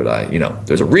device. Why would I?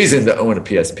 There's a reason to own a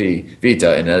PSP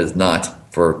Vita, and that is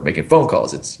not for making phone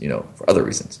calls. It's, for other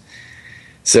reasons.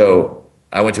 So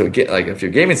I went to a few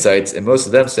gaming sites, and most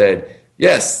of them said,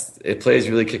 yes, it plays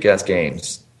really kick-ass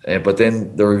games. But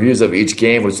then the reviews of each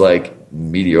game was like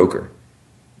mediocre.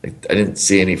 Like, I didn't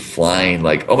see any flying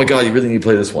like, oh my god, you really need to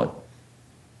play this one.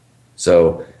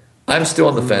 So I'm still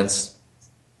on the fence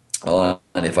on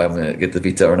if I'm going to get the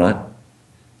Vita or not.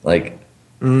 Like,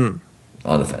 on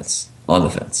the fence.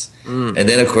 And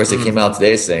then, of course, it came out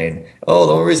today saying, oh,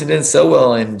 the only reason it didn't sell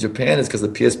well in Japan is because the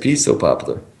PSP is so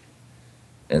popular.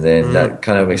 And then that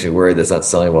kind of makes me worried that's not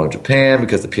selling well in Japan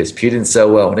because the PSP didn't sell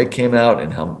well when it came out,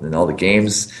 and all the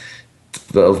games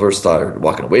developers started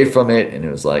walking away from it, and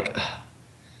it was like,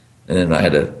 and then I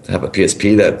had to have a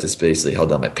PSP that just basically held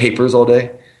down my papers all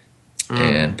day.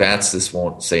 And Bats just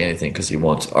won't say anything because he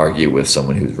won't argue with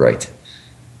someone who's right.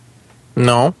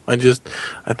 No, I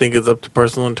think it's up to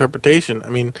personal interpretation. I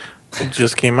mean, it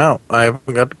just came out. I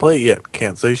haven't got to play it yet.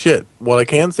 Can't say shit. What I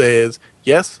can say is,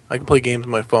 yes, I can play games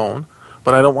on my phone,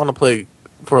 but I don't want to play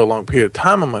for a long period of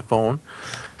time on my phone.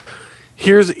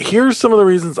 Here's some of the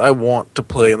reasons I want to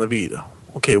play on the Vita.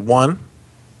 Okay, one,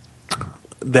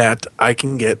 that I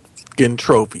can get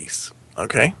trophies.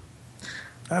 Okay,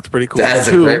 that's pretty cool. That's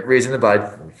a great reason to buy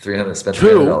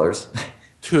 $300.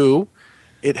 Two,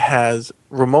 it has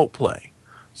remote play,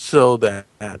 so that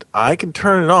I can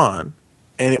turn it on,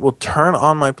 and it will turn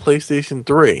on my PlayStation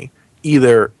 3,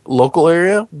 either local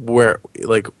area, where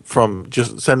like from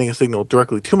just sending a signal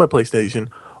directly to my PlayStation,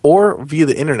 or via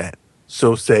the internet.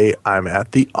 So say I'm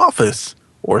at the office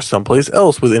or someplace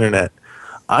else with internet,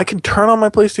 I can turn on my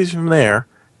PlayStation from there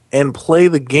and play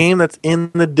the game that's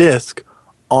in the disc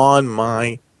on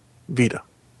my Vita.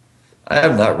 I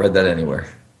have not read that anywhere.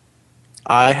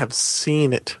 I have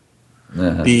seen it.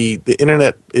 Uh-huh. The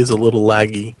internet is a little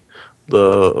laggy.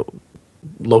 The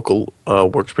local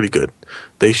works pretty good.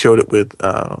 They showed it with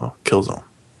Killzone.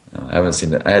 No, I haven't seen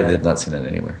that. I have not seen that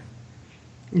anywhere.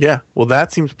 Yeah, well,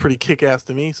 that seems pretty kick-ass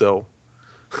to me. So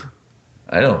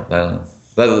I don't know.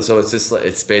 But so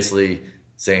it's basically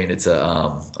saying it's a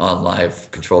on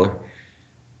live controller.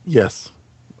 Yes,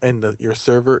 and your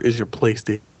server is your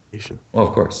PlayStation. Well,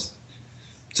 of course.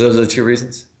 So those are the two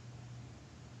reasons.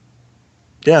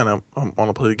 Yeah, and I want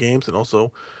to play the games, and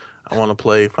also I want to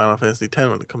play Final Fantasy X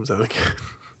when it comes out again.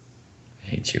 I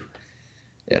hate you.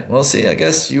 Yeah, well, see, I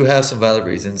guess you have some valid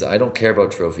reasons. I don't care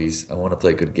about trophies. I want to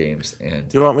play good games. And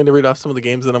do you want me to read off some of the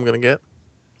games that I'm going to get?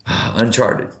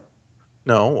 Uncharted.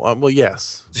 No, well,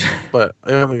 yes, but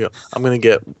I'm going to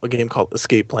get a game called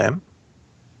Escape Plan.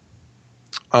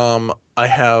 I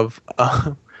have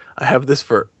this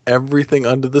for everything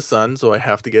under the sun, so I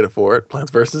have to get it for it.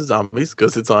 Plants vs. Zombies,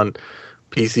 because it's on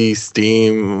PC,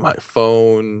 Steam, my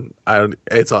phone.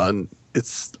 It's on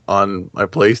it's on my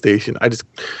PlayStation. I just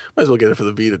might as well get it for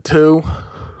the Vita too.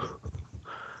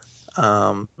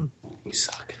 You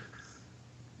suck.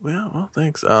 Well,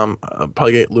 thanks. I'll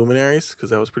probably get Luminaries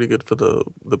because that was pretty good for the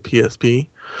PSP.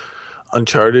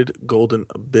 Uncharted, Golden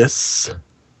Abyss,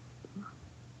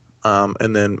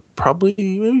 and then probably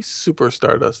maybe Super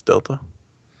Stardust Delta.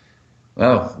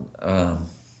 Well,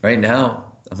 right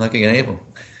now I'm not getting able.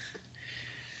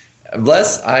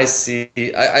 Unless I see,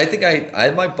 I think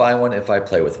I might buy one if I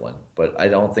play with one, but I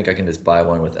don't think I can just buy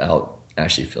one without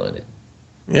actually feeling it.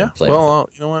 Yeah. Well,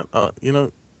 you know what?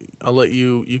 I'll let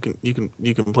you. You can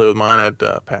play with mine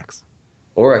at PAX.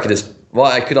 Or I could just.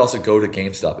 Well, I could also go to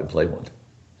GameStop and play one.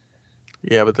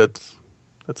 Yeah, but that's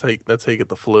how you get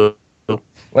the flu.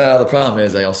 Well, the problem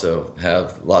is I also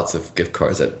have lots of gift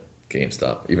cards at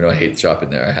GameStop. Even though I hate shopping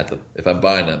there, I had to. If I'm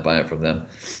buying it, I'm buying it from them,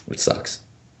 which sucks.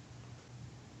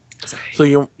 So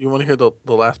you want to hear the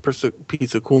last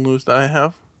piece of cool news that I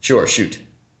have? Sure, shoot.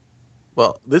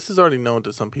 Well, this is already known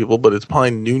to some people, but it's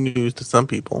probably new news to some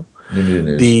people. New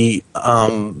news.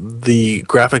 The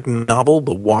graphic novel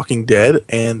The Walking Dead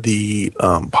and the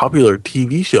popular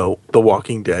TV show The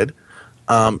Walking Dead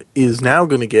is now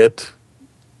going to get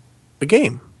a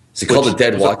game. Is it called The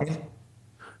Dead Walking?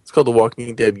 It's called The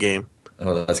Walking Dead game.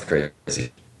 Oh, that's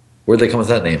crazy. Where'd they come with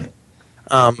that name?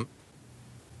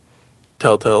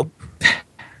 Telltale.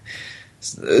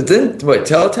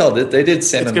 Telltale, they did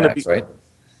Sam and Max, right?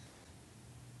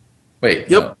 Wait.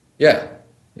 Yep. No. Yeah.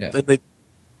 And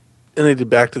they did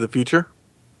Back to the Future.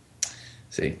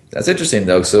 See, that's interesting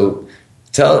though. So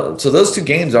those two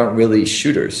games aren't really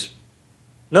shooters.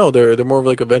 No, they're more of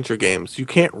like adventure games. You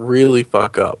can't really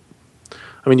fuck up.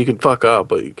 I mean, you can fuck up,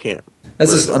 but you can't. I'm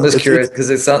just curious because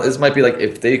this might be like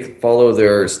if they follow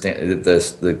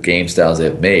the game styles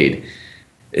they've made,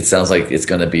 it sounds like it's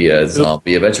going to be a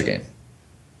zombie adventure game.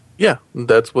 Yeah,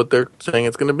 that's what they're saying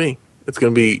it's going to be. It's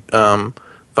going to be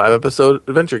 5-episode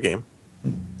adventure game.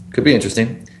 Could be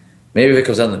interesting. Maybe if it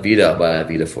comes out on the Vita, I'll buy a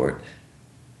Vita for it.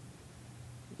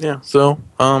 Yeah. So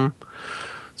I'm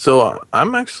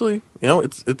actually,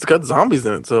 it's got zombies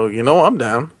in it, so I'm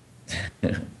down.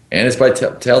 And it's by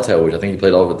Telltale, which I think you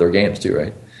played all of their games too,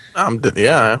 right?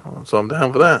 So I'm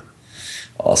down for that.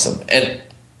 Awesome. And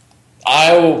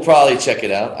I will probably check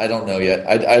it out. I don't know yet.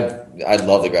 I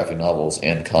love the graphic novels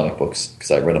and comic books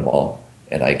because I read them all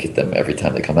and I get them every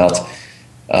time they come out.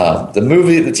 The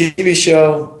TV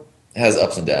show has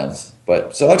ups and downs,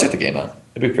 so I'll check the game out.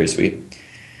 It'd be pretty sweet.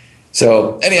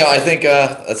 So anyhow, I think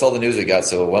that's all the news we got.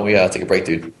 So why don't we take a break,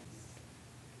 dude?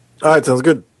 All right, sounds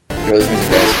good. Enjoy this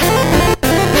music, guys.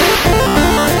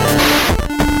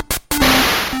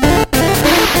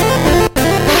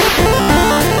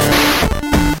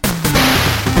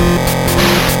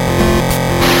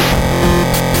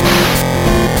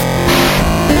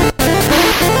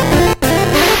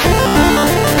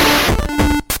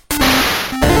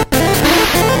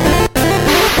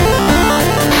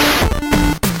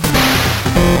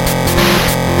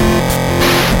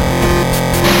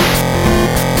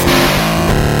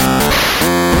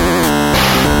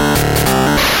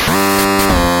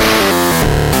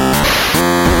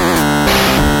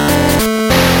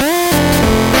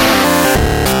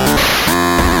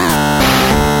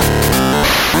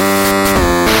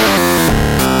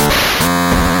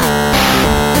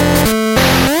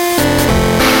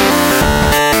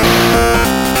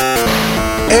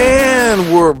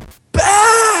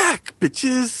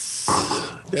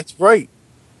 Bitches. That's right.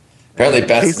 Apparently,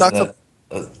 Beth's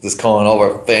just calling all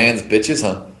our fans bitches,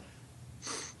 huh?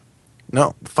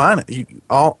 No, fine.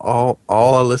 All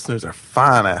our listeners are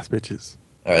fine ass bitches.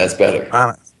 All right, that's better.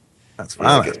 Fine ass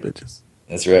bitches.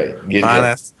 That's right.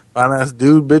 Fine ass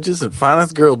dude bitches and fine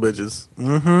ass girl bitches.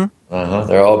 Mm-hmm.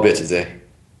 They're all bitches, eh?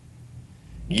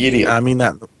 Giddy. I mean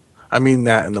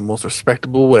that in the most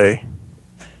respectable way.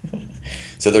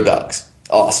 So they're dogs.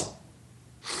 Awesome.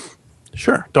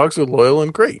 Sure, dogs are loyal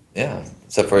and great. Yeah,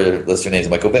 except for your listener name's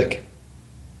Michael Vick.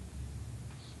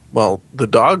 Well, the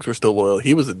dogs were still loyal.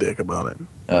 He was a dick about it.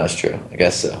 Oh, that's true. I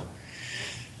guess so.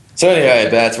 So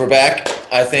anyway, Bats, we're back.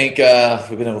 I think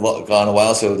we've been gone a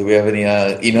while, so do we have any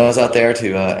emails out there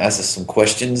to ask us some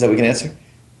questions that we can answer?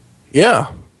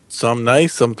 Yeah. Some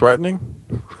nice, some threatening.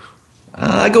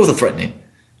 I go with the threatening.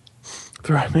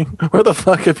 Threatening? Where the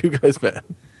fuck have you guys been?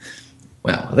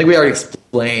 Well, I think we already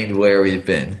explained where we've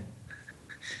been.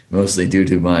 Mostly due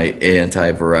to my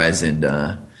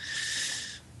anti-Verizon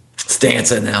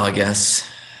stance now, I guess.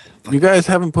 You guys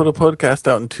haven't put a podcast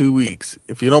out in 2 weeks.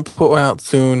 If you don't put one out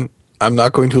soon, I'm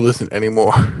not going to listen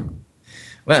anymore.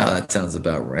 Well, that sounds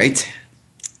about right.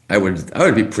 I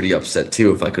would be pretty upset,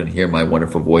 too, if I couldn't hear my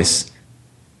wonderful voice.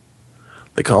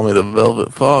 They call me the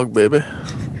Velvet Fog, baby.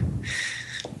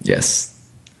 Yes,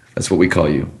 that's what we call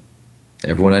you.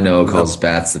 Everyone I know calls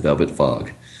bats the Velvet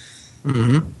Fog.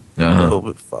 Mm-hmm. Uh-huh.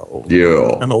 Velvet Fog.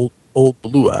 Yeah. And old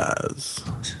blue eyes.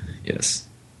 Yes.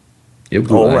 You have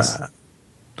blue eyes. Right.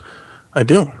 I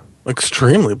do.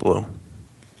 Extremely blue.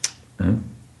 Uh-huh.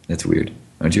 That's weird.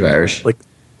 Aren't you Irish? Like,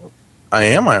 I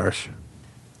am Irish.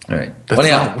 All right. That's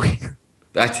not weird.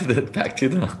 Back to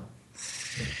the.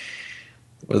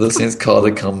 What are those things called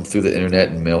that come through the internet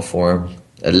in mail form?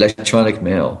 Electronic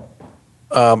mail.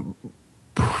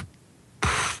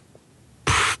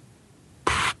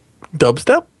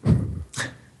 Dubstep?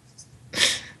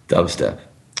 Dubstep.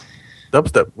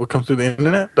 Dubstep. What comes through the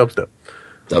internet? Dubstep.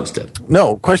 Dubstep.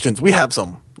 No, questions. We have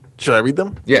some. Should I read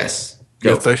them? Yes.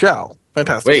 Go. Yes, I shall.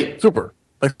 Fantastic. Wait. Super.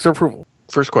 Thanks for approval.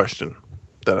 First question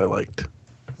that I liked.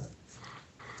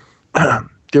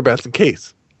 Dear Bats and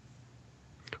Case,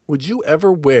 would you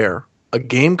ever wear a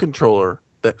game controller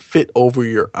that fit over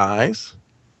your eyes?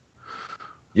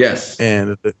 Yes.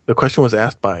 And the question was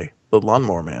asked by the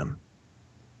Lawnmower Man.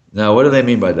 Now, what do they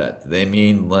mean by that? Do they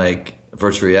mean like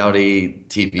virtual reality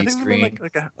TV screen,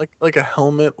 like a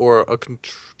helmet or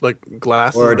like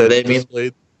glasses? Or do they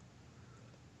mean,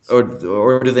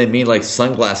 or do they mean like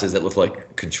sunglasses that look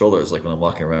like controllers, like when I'm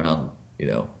walking around,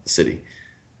 the city?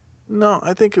 No,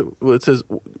 I think it says,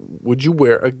 would you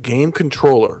wear a game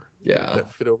controller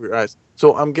that fit over your eyes?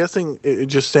 So I'm guessing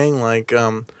it's just saying like,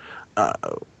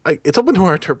 it's open to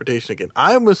our interpretation again.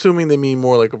 I'm assuming they mean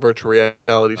more like a virtual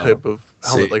reality type of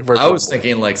helmet, like virtual. I was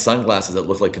thinking like sunglasses that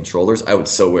look like controllers. I would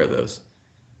so wear those.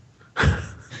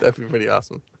 That'd be pretty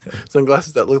awesome.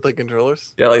 Sunglasses that look like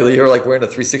controllers. Yeah, like you're like wearing a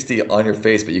 360 on your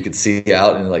face, but you could see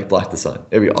out and like block the sun.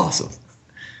 It'd be awesome.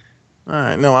 All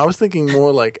right. No, I was thinking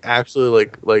more like actually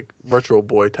like Virtual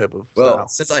Boy type of style.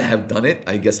 Since I have done it,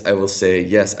 I guess I will say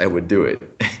yes, I would do it.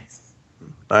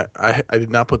 I did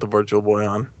not put the Virtual Boy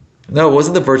on. No, it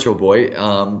wasn't the Virtual Boy.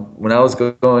 When I was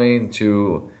going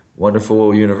to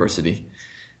wonderful university,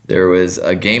 there was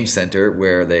a game center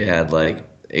where they had like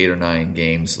 8 or 9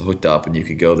 games hooked up, and you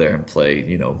could go there and play,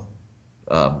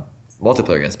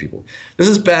 multiplayer against people. This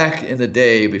is back in the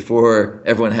day before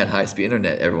everyone had high-speed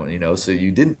internet. So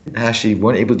you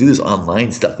weren't able to do this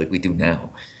online stuff like we do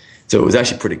now. So it was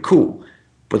actually pretty cool.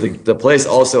 But the place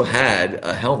also had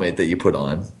a helmet that you put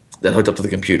on that hooked up to the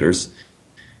computers.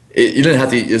 You didn't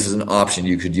have to. This is an option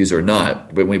you could use or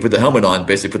not. But when you put the helmet on,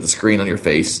 basically put the screen on your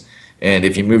face, and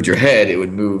if you moved your head, it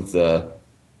would move the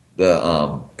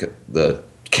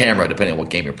camera depending on what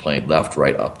game you're playing, left,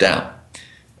 right, up, down.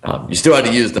 You still had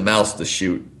to use the mouse to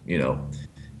shoot,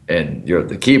 and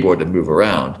the keyboard to move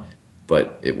around.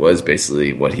 But it was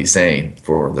basically what he's saying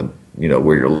for the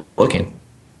where you're looking.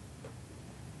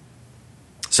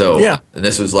 So yeah, and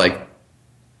this was like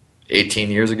 18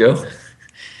 years ago.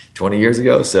 20 years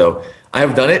ago. So I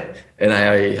have done it, and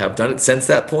I have done it since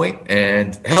that point.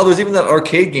 And hell, there's even that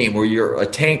arcade game where you're a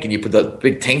tank and you put the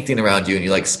big tank thing around you and you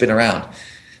like spin around.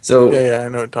 So yeah, I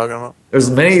know what you're talking about.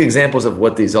 There's many examples of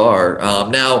what these are.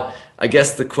 Now, I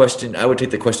guess I would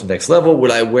take the question next level.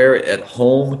 Would I wear it at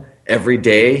home every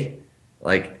day?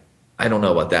 Like, I don't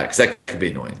know about that, because that could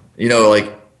be annoying.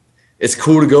 Like, it's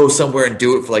cool to go somewhere and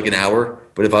do it for like an hour.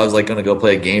 But if I was like going to go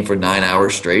play a game for 9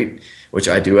 hours straight, which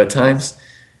I do at times,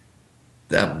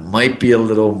 that might be a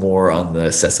little more on the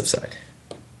excessive side.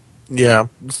 Yeah,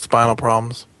 spinal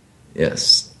problems.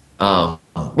 Yes. Well,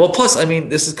 plus,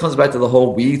 this comes back to the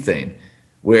whole Wii thing,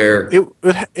 where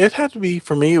it had to be,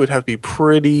 for me, it would have to be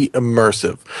pretty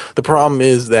immersive. The problem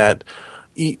is that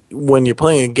when you're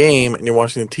playing a game and you're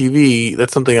watching the TV,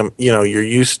 that's something you're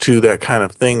used to, that kind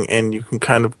of thing, and you can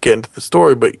kind of get into the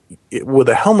story. But with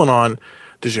a helmet on,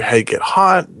 does your head get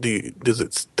hot? Does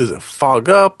it fog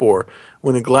up? Or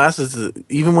when the glasses,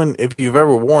 if you've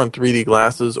ever worn 3D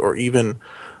glasses or even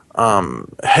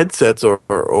headsets or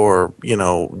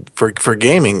for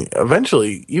gaming,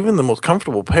 eventually even the most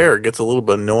comfortable pair gets a little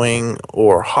bit annoying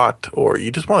or hot, or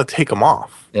you just want to take them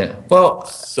off. Yeah. Well,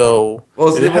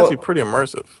 it has to be pretty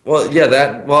immersive. Well, yeah,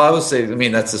 I would say,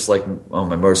 that's just like on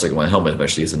my motorcycle, my helmet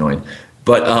eventually is annoying.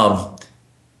 But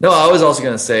no, I was also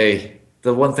going to say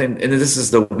the one thing, and this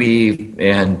is the Wii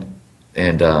and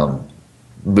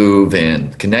Move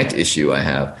and Connect issue I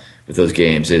have with those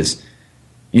games is,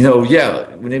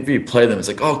 whenever you play them, it's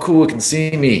like, oh, cool, it can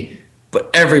see me. But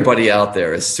everybody out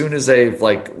there, as soon as they've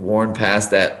like worn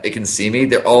past that, it can see me,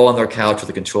 they're all on their couch with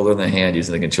a controller in their hand,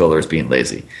 using the controller as being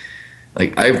lazy.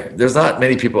 Like, there's not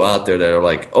many people out there that are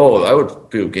like, oh, I would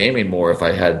do gaming more if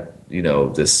I had,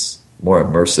 this more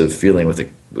immersive feeling with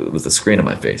the screen on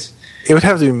my face. It would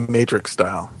have to be Matrix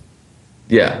style.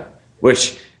 Yeah,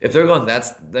 which if they're going,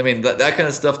 that kind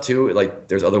of stuff too. Like,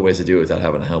 there's other ways to do it without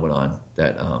having a helmet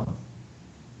on.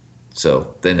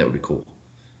 So then that would be cool.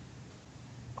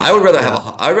 I'd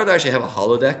rather actually have a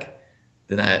holodeck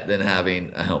than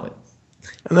having a helmet.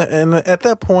 And at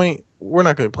that point, we're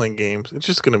not going to be playing games. It's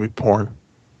just going to be porn.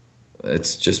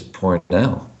 It's just porn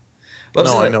now. But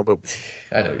no, I know, but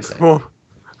I know what you're saying. Well,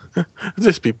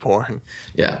 just be porn.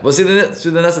 Yeah. Well, see, then that's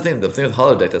the thing. The thing with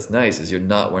holodeck that's nice is you're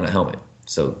not wearing a helmet.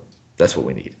 So that's what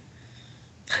we need.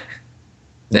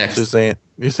 Next.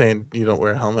 You're saying you don't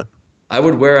wear a helmet? I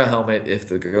would wear a helmet if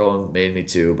the girl made me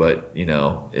to, but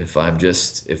if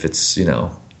it's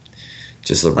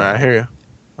just a. I hear you.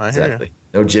 Exactly. Hear you.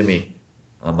 No Jimmy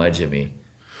on my Jimmy,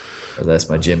 unless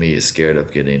my Jimmy is scared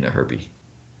of getting a herpes.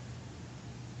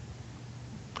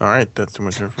 All right, that's too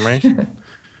much information.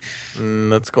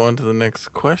 Let's go on to the next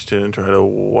question and try to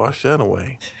wash that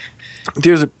away.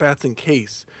 Dear Bats in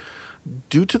Case,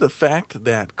 due to the fact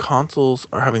that consoles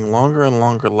are having longer and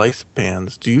longer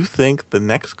lifespans, do you think the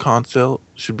next console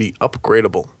should be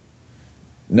upgradable?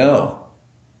 No.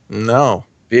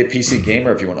 Be a PC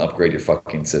gamer if you want to upgrade your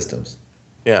fucking systems.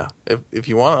 Yeah, if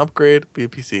you want to upgrade, be a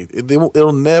PC.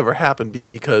 It'll never happen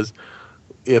because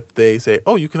if they say,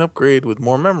 "Oh, you can upgrade with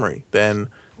more memory," then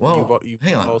hang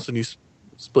on. All of a sudden you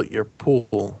split your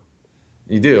pool.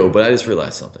 You do, but I just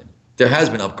realized something. There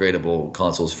has been upgradable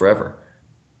consoles forever.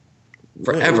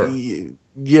 Forever.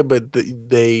 Yeah, but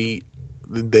they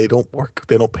don't work.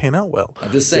 They don't pan out well.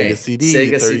 I'm just saying.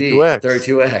 Sega CD,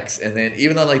 32X. And then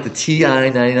even on like the TI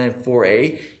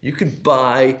 994A, you can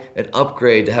buy an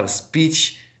upgrade to have a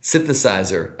speech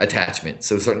synthesizer attachment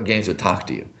so certain games would talk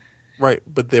to you. Right,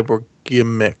 but they were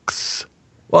gimmicks.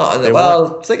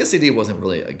 Well, Sega CD wasn't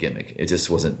really a gimmick. It just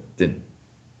didn't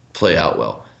play out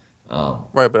well.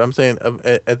 Right, but I'm saying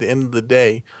at the end of the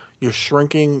day, you're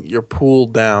shrinking your pool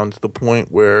down to the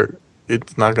point where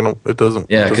it doesn't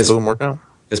work out.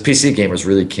 Because PC gamers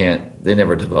really can't. They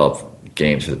never develop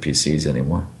games for the PCs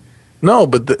anymore. No,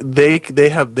 but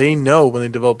they know when they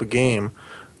develop a game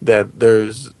that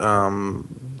there's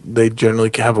they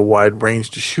generally have a wide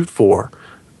range to shoot for.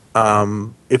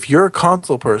 If you're a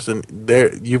console person,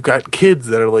 you've got kids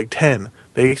that are like 10.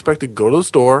 They expect to go to the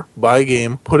store, buy a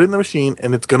game, put it in the machine,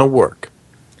 and it's going to work.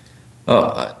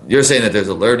 Oh, you're saying that there's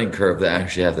a learning curve that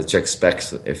actually have to check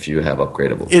specs if you have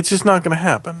upgradable. It's just not going to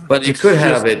happen. But you could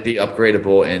have it be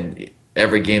upgradable, and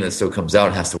every game that still comes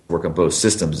out has to work on both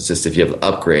systems. It's just if you have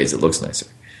upgrades, it looks nicer.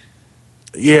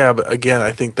 Yeah, but again,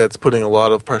 I think that's putting a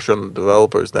lot of pressure on the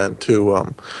developers then to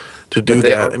do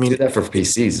that. Do that for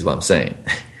PCs is what I'm saying.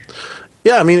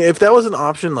 Yeah, I mean, if that was an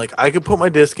option, like I could put my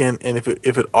disc in, and if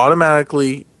it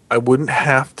automatically, I wouldn't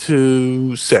have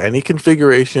to set any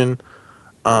configuration.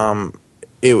 And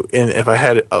if I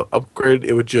had it upgraded,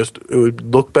 it would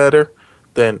look better.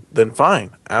 Then fine,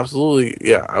 absolutely,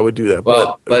 yeah, I would do that.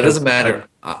 Well, but it doesn't matter.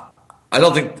 I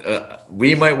don't think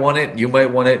we might want it. You might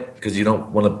want it because you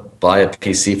don't want to buy a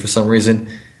PC for some reason.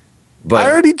 But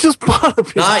I already just bought a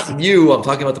PC. Not you. I'm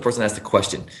talking about the person that asked the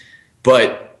question.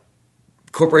 But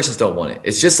corporations don't want it.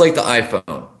 It's just like the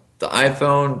iPhone. The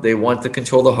iPhone, they want to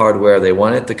control the hardware. They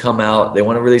want it to come out. They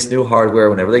want to release new hardware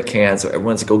whenever they can, so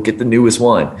everyone's to go get the newest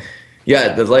one.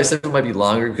 Yeah, the lifespan might be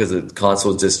longer because the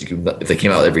console is if they came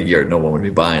out every year, no one would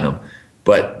be buying them.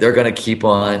 But they're going to keep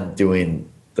on doing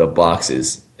the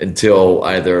boxes until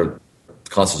either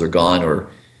consoles are gone or,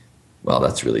 well,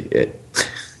 that's really it.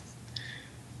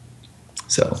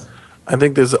 So I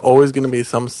think there's always going to be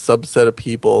some subset of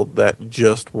people that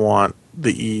just want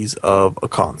the ease of a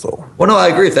console. Well, no, I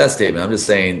agree with that statement. I'm just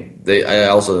saying I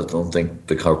also don't think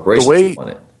the corporations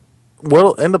want it.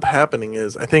 What'll end up happening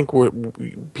is I think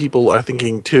people are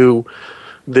thinking too,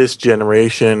 this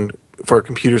generation for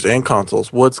computers and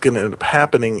consoles, what's going to end up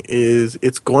happening is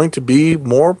it's going to be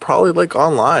more probably like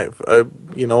on live,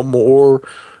 more,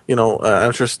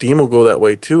 I'm sure Steam will go that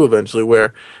way too eventually,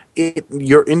 where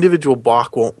your individual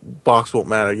box won't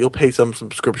matter. You'll pay some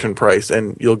subscription price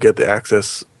and you'll get the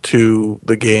access to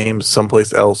the games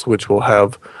someplace else, which will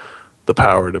have the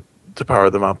power to power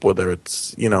them up, whether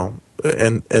it's,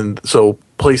 and so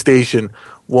PlayStation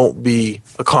won't be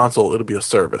a console, it'll be a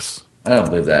service. I don't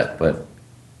believe that, but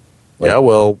yeah,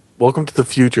 well, welcome to the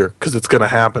future because it's going to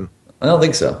happen. I don't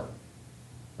think so.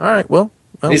 All right, well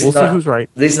we'll see who's right.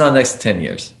 At least not in the next 10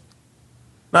 years.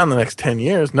 Not in the next 10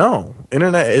 years, no.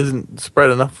 Internet isn't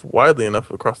spread widely enough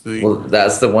across the... Well,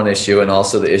 that's the one issue, and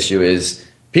also the issue is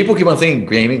people keep on thinking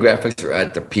gaming graphics are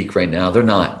at their peak right now. They're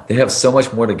not. They have so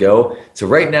much more to go. So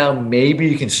right now, maybe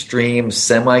you can stream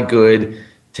semi-good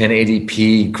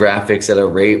 1080p graphics at a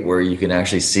rate where you can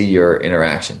actually see your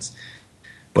interactions.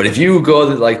 But if you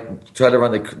go to try to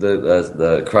run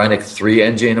the Crytek 3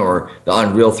 engine or the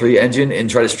Unreal 3 engine and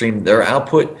try to stream their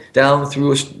output down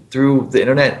through the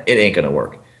internet, it ain't gonna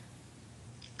work.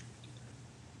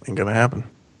 Ain't gonna happen.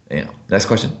 Yeah. Next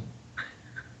question.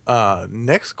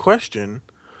 Next question.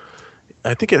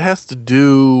 I think it has to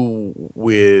do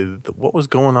with what was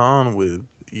going on with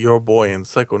your boy in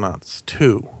Psychonauts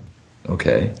 2.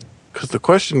 Okay. Because the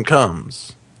question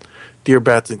comes, Dear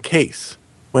Bats and Case,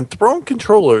 when Throne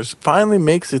Controllers finally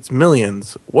makes its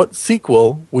millions, what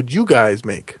sequel would you guys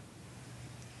make?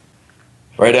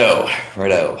 Righto.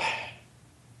 Well,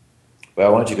 why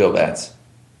don't you go, Bats?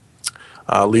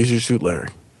 Leisure Suit Larry.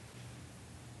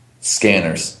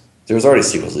 Scanners. There was already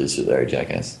sequels to Leisure Suit Larry,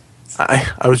 jackass.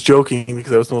 I was joking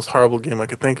because that was the most horrible game I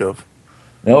could think of.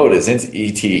 No, it isn't.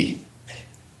 E.T.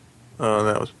 Oh,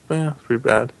 that was pretty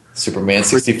bad. Superman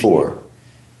 64.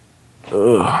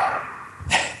 Ugh.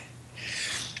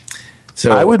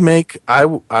 So I would make I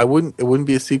wouldn't it wouldn't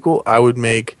be a sequel. I would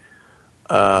make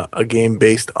a game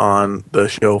based on the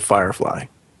show Firefly.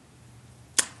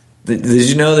 Did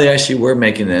you know they actually were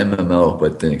making an MMO,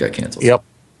 but then it got canceled? Yep,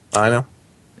 I know.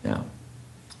 Yeah,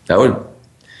 that would.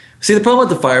 See, the problem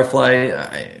with the Firefly,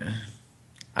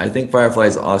 I think Firefly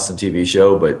is an awesome TV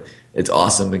show, but it's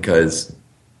awesome because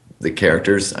the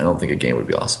characters. I don't think a game would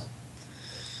be awesome.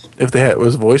 If it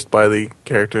was voiced by the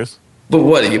characters. But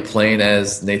what, are you playing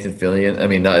as Nathan Fillion? I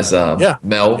mean, not as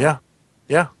Mel? Yeah.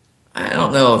 I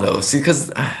don't know, though. See,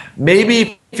 because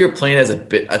maybe if you're playing as a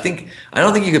bit, I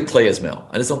don't think you could play as Mel.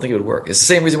 I just don't think it would work. It's the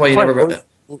same reason why you never...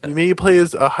 Maybe you play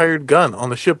as a hired gun on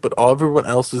the ship, but everyone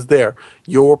else is there.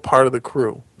 You're part of the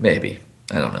crew. Maybe.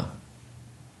 I don't know.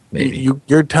 Maybe.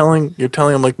 You're telling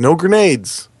them, like, no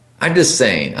grenades. I'm just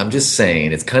saying.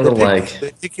 It's kind of like...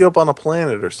 They pick you up on a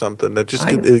planet or something that just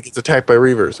gets attacked by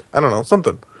Reavers. I don't know,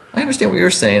 something. I understand what you're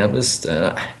saying. I'm just...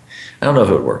 I don't know if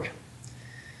it would work.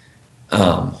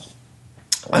 I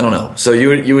don't know. So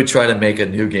you would try to make a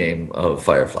new game of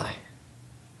Firefly.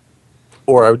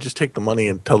 Or I would just take the money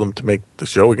and tell them to make the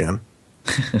show again.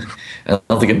 I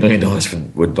don't think $1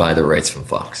 million would buy the rights from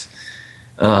Fox.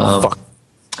 Fuck.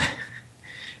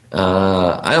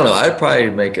 I don't know. I'd probably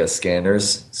make a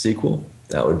Scanners sequel.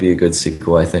 That would be a good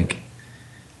sequel, I think.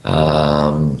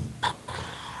 For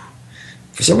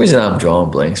some reason, I'm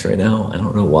drawing blanks right now. I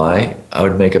don't know why. I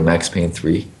would make a Max Payne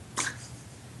 3.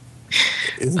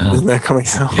 Isn't that coming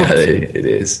out? Yeah, it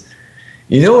is.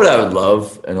 You know what I would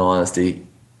love, in all honesty?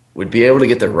 Would be able to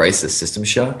get the rights to System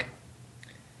Shock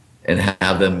and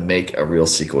have them make a real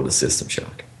sequel to System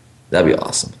Shock. That'd be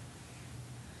awesome.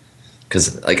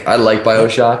 Because I like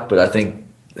BioShock, but I think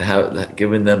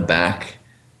giving them back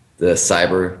the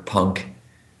cyberpunk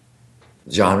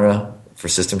genre for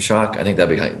System Shock, I think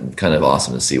that'd be kind of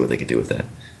awesome to see what they could do with that.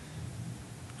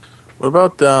 What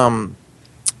about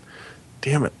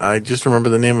damn it! I just remember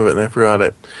the name of it and I forgot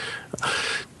it.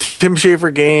 Tim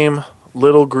Schafer game,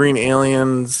 Little Green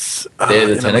Aliens. Day of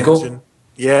the Tentacle?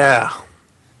 Yeah.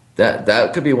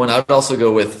 That could be one. I would also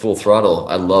go with Full Throttle.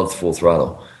 I loved Full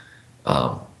Throttle,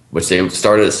 which they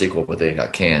started a sequel, but they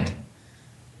got canned.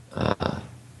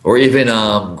 Or even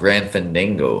Grand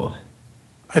Fandango.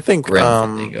 I think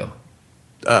Fandango.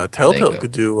 Telltale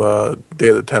could do Day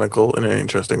of the Tentacle in an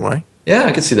interesting way. Yeah,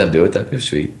 I could see them do it. That'd be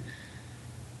sweet.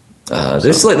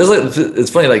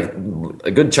 It's funny, like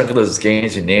a good chunk of those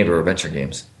games you named are adventure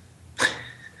games.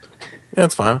 Yeah,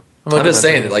 it's fine. I'm just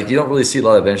saying that, like, you don't really see a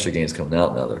lot of adventure games coming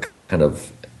out now. They're kind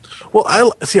of... Well,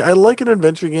 I like an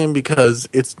adventure game because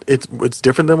it's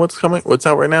different than what's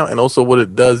out right now, and also what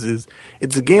it does is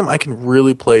it's a game I can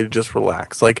really play to just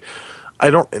relax. Like, I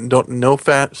don't no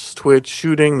fast twitch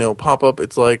shooting, no pop up.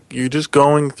 It's like you're just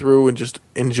going through and just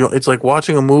enjoy. It's like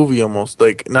watching a movie almost.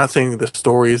 Like, not saying the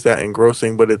story is that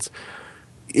engrossing, but it's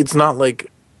not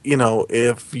like, you know,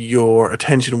 if your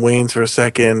attention wanes for a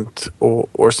second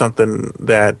or something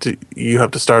that you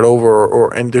have to start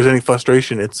over and there's any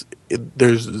frustration,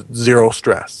 there's zero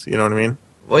stress. You know what I mean?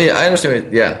 Well, yeah, I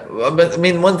understand. Yeah. But I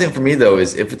mean, one thing for me, though,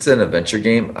 is if it's an adventure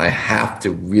game, I have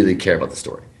to really care about the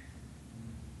story.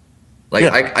 Like,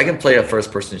 yeah. I can play a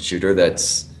first-person shooter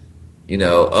that's, you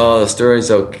know, the story's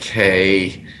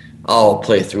okay. I'll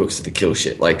play through it to kill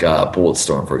shit, like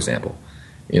Bulletstorm, for example.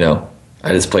 You know,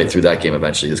 I just played through that game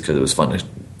eventually just because it was fun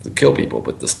to kill people.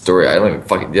 But the story, I don't even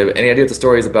fucking... Do you have any idea what the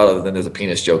story is about other than there's a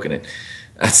penis joke in it?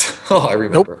 That's all I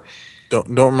remember. Nope.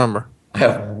 Don't remember. I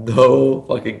have no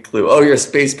fucking clue. Oh, you're a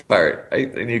space pirate.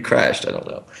 And you crashed. I don't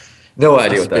know. No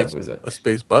idea what that was. A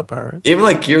space butt pirate. Even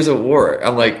like Gears of War,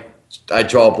 I'm like... I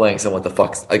draw blanks on what the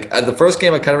fuck's... Like, the first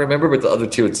game I kind of remember, but the other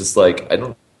two, it's just like, I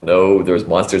don't know there was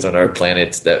monsters on our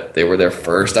planet, that they were there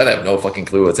first. I'd have no fucking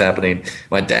clue what's happening.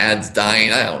 My dad's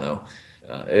dying. I don't know.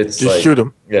 It's just like, shoot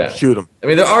him. Yeah, shoot him. I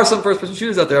mean, there are some first-person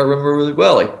shooters out there I remember really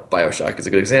well. Like BioShock is a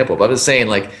good example. But I'm just saying,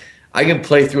 like, I can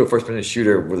play through a first-person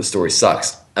shooter where the story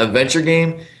sucks. Adventure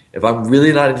game, if I'm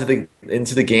really not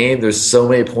into the game, there's so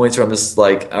many points where I'm just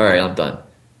like, all right, I'm done.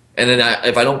 And then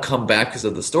if I don't come back because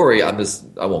of the story, I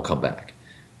won't come back.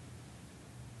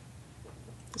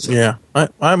 So. Yeah,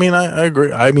 I mean, I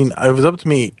agree. I mean, it was up to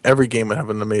me. Every game would have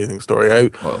an amazing story.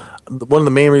 One of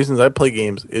the main reasons I play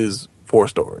games is for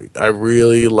story. I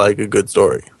really like a good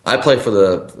story. I play for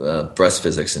the breast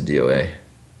physics in DOA.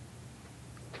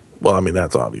 Well, I mean,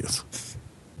 that's obvious.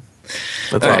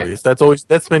 That's obvious. Right.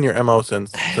 That's been your MO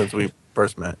since we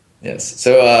first met. Yes.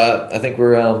 So I think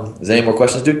we're. Is there any more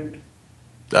questions, dude?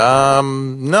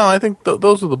 No, I think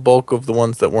those are the bulk of the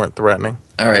ones that weren't threatening.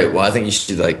 All right. Well, I think you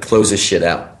should close this shit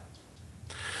out.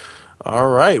 All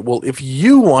right. Well, if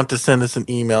you want to send us an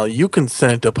email, you can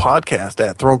send it to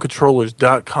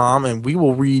podcast@thronecontrollers.com, and we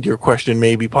will read your question,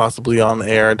 maybe possibly on the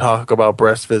air, and talk about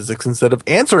breast physics instead of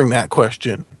answering that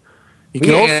question. You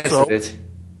can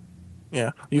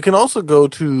also go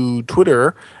to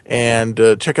Twitter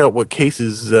and check out what Case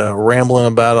is rambling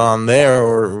about on there,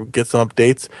 or get some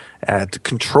updates at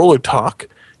Controller Talk.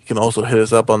 You can also hit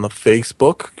us up on the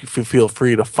Facebook. Feel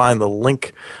free to find the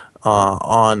link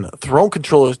on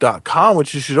thronecontrollers.com,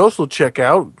 which you should also check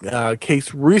out.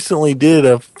 Case recently did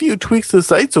a few tweaks to the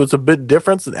site, so it's a bit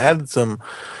different and added some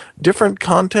different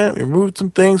content. We removed some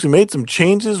things. We made some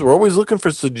changes. We're always looking for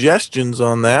suggestions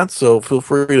on that, so feel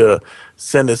free to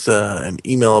send us an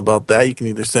email about that. You can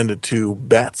either send it to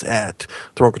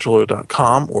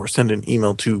bats@thronecontroller.com or send an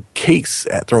email to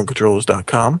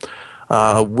case@thronecontrollers.com.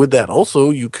 With that, also,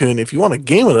 you can, if you want to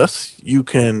game with us, you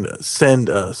can send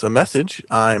us a message.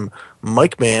 I'm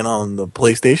Mike Man on the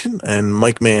PlayStation and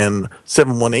Mike Man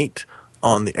 718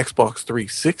 on the Xbox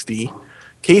 360.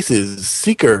 Case is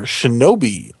Seeker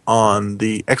Shinobi on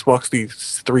the Xbox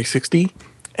 360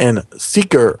 and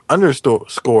Seeker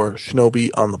 _ Shinobi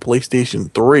on the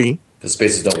PlayStation 3. The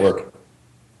spaces don't work.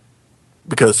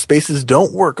 Because spaces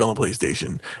don't work on the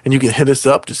PlayStation. And you can hit us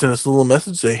up, just send us a little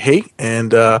message, say hey,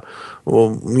 and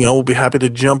we'll be happy to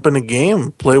jump in a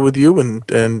game, play with you,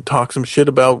 and talk some shit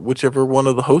about whichever one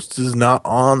of the hosts is not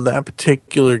on that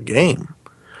particular game.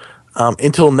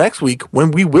 Until next week,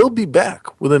 when we will be back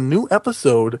with a new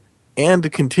episode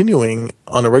and continuing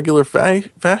on a regular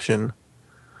fashion.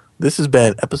 This has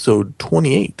been episode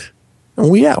 28, and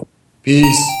we out.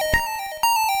 Peace.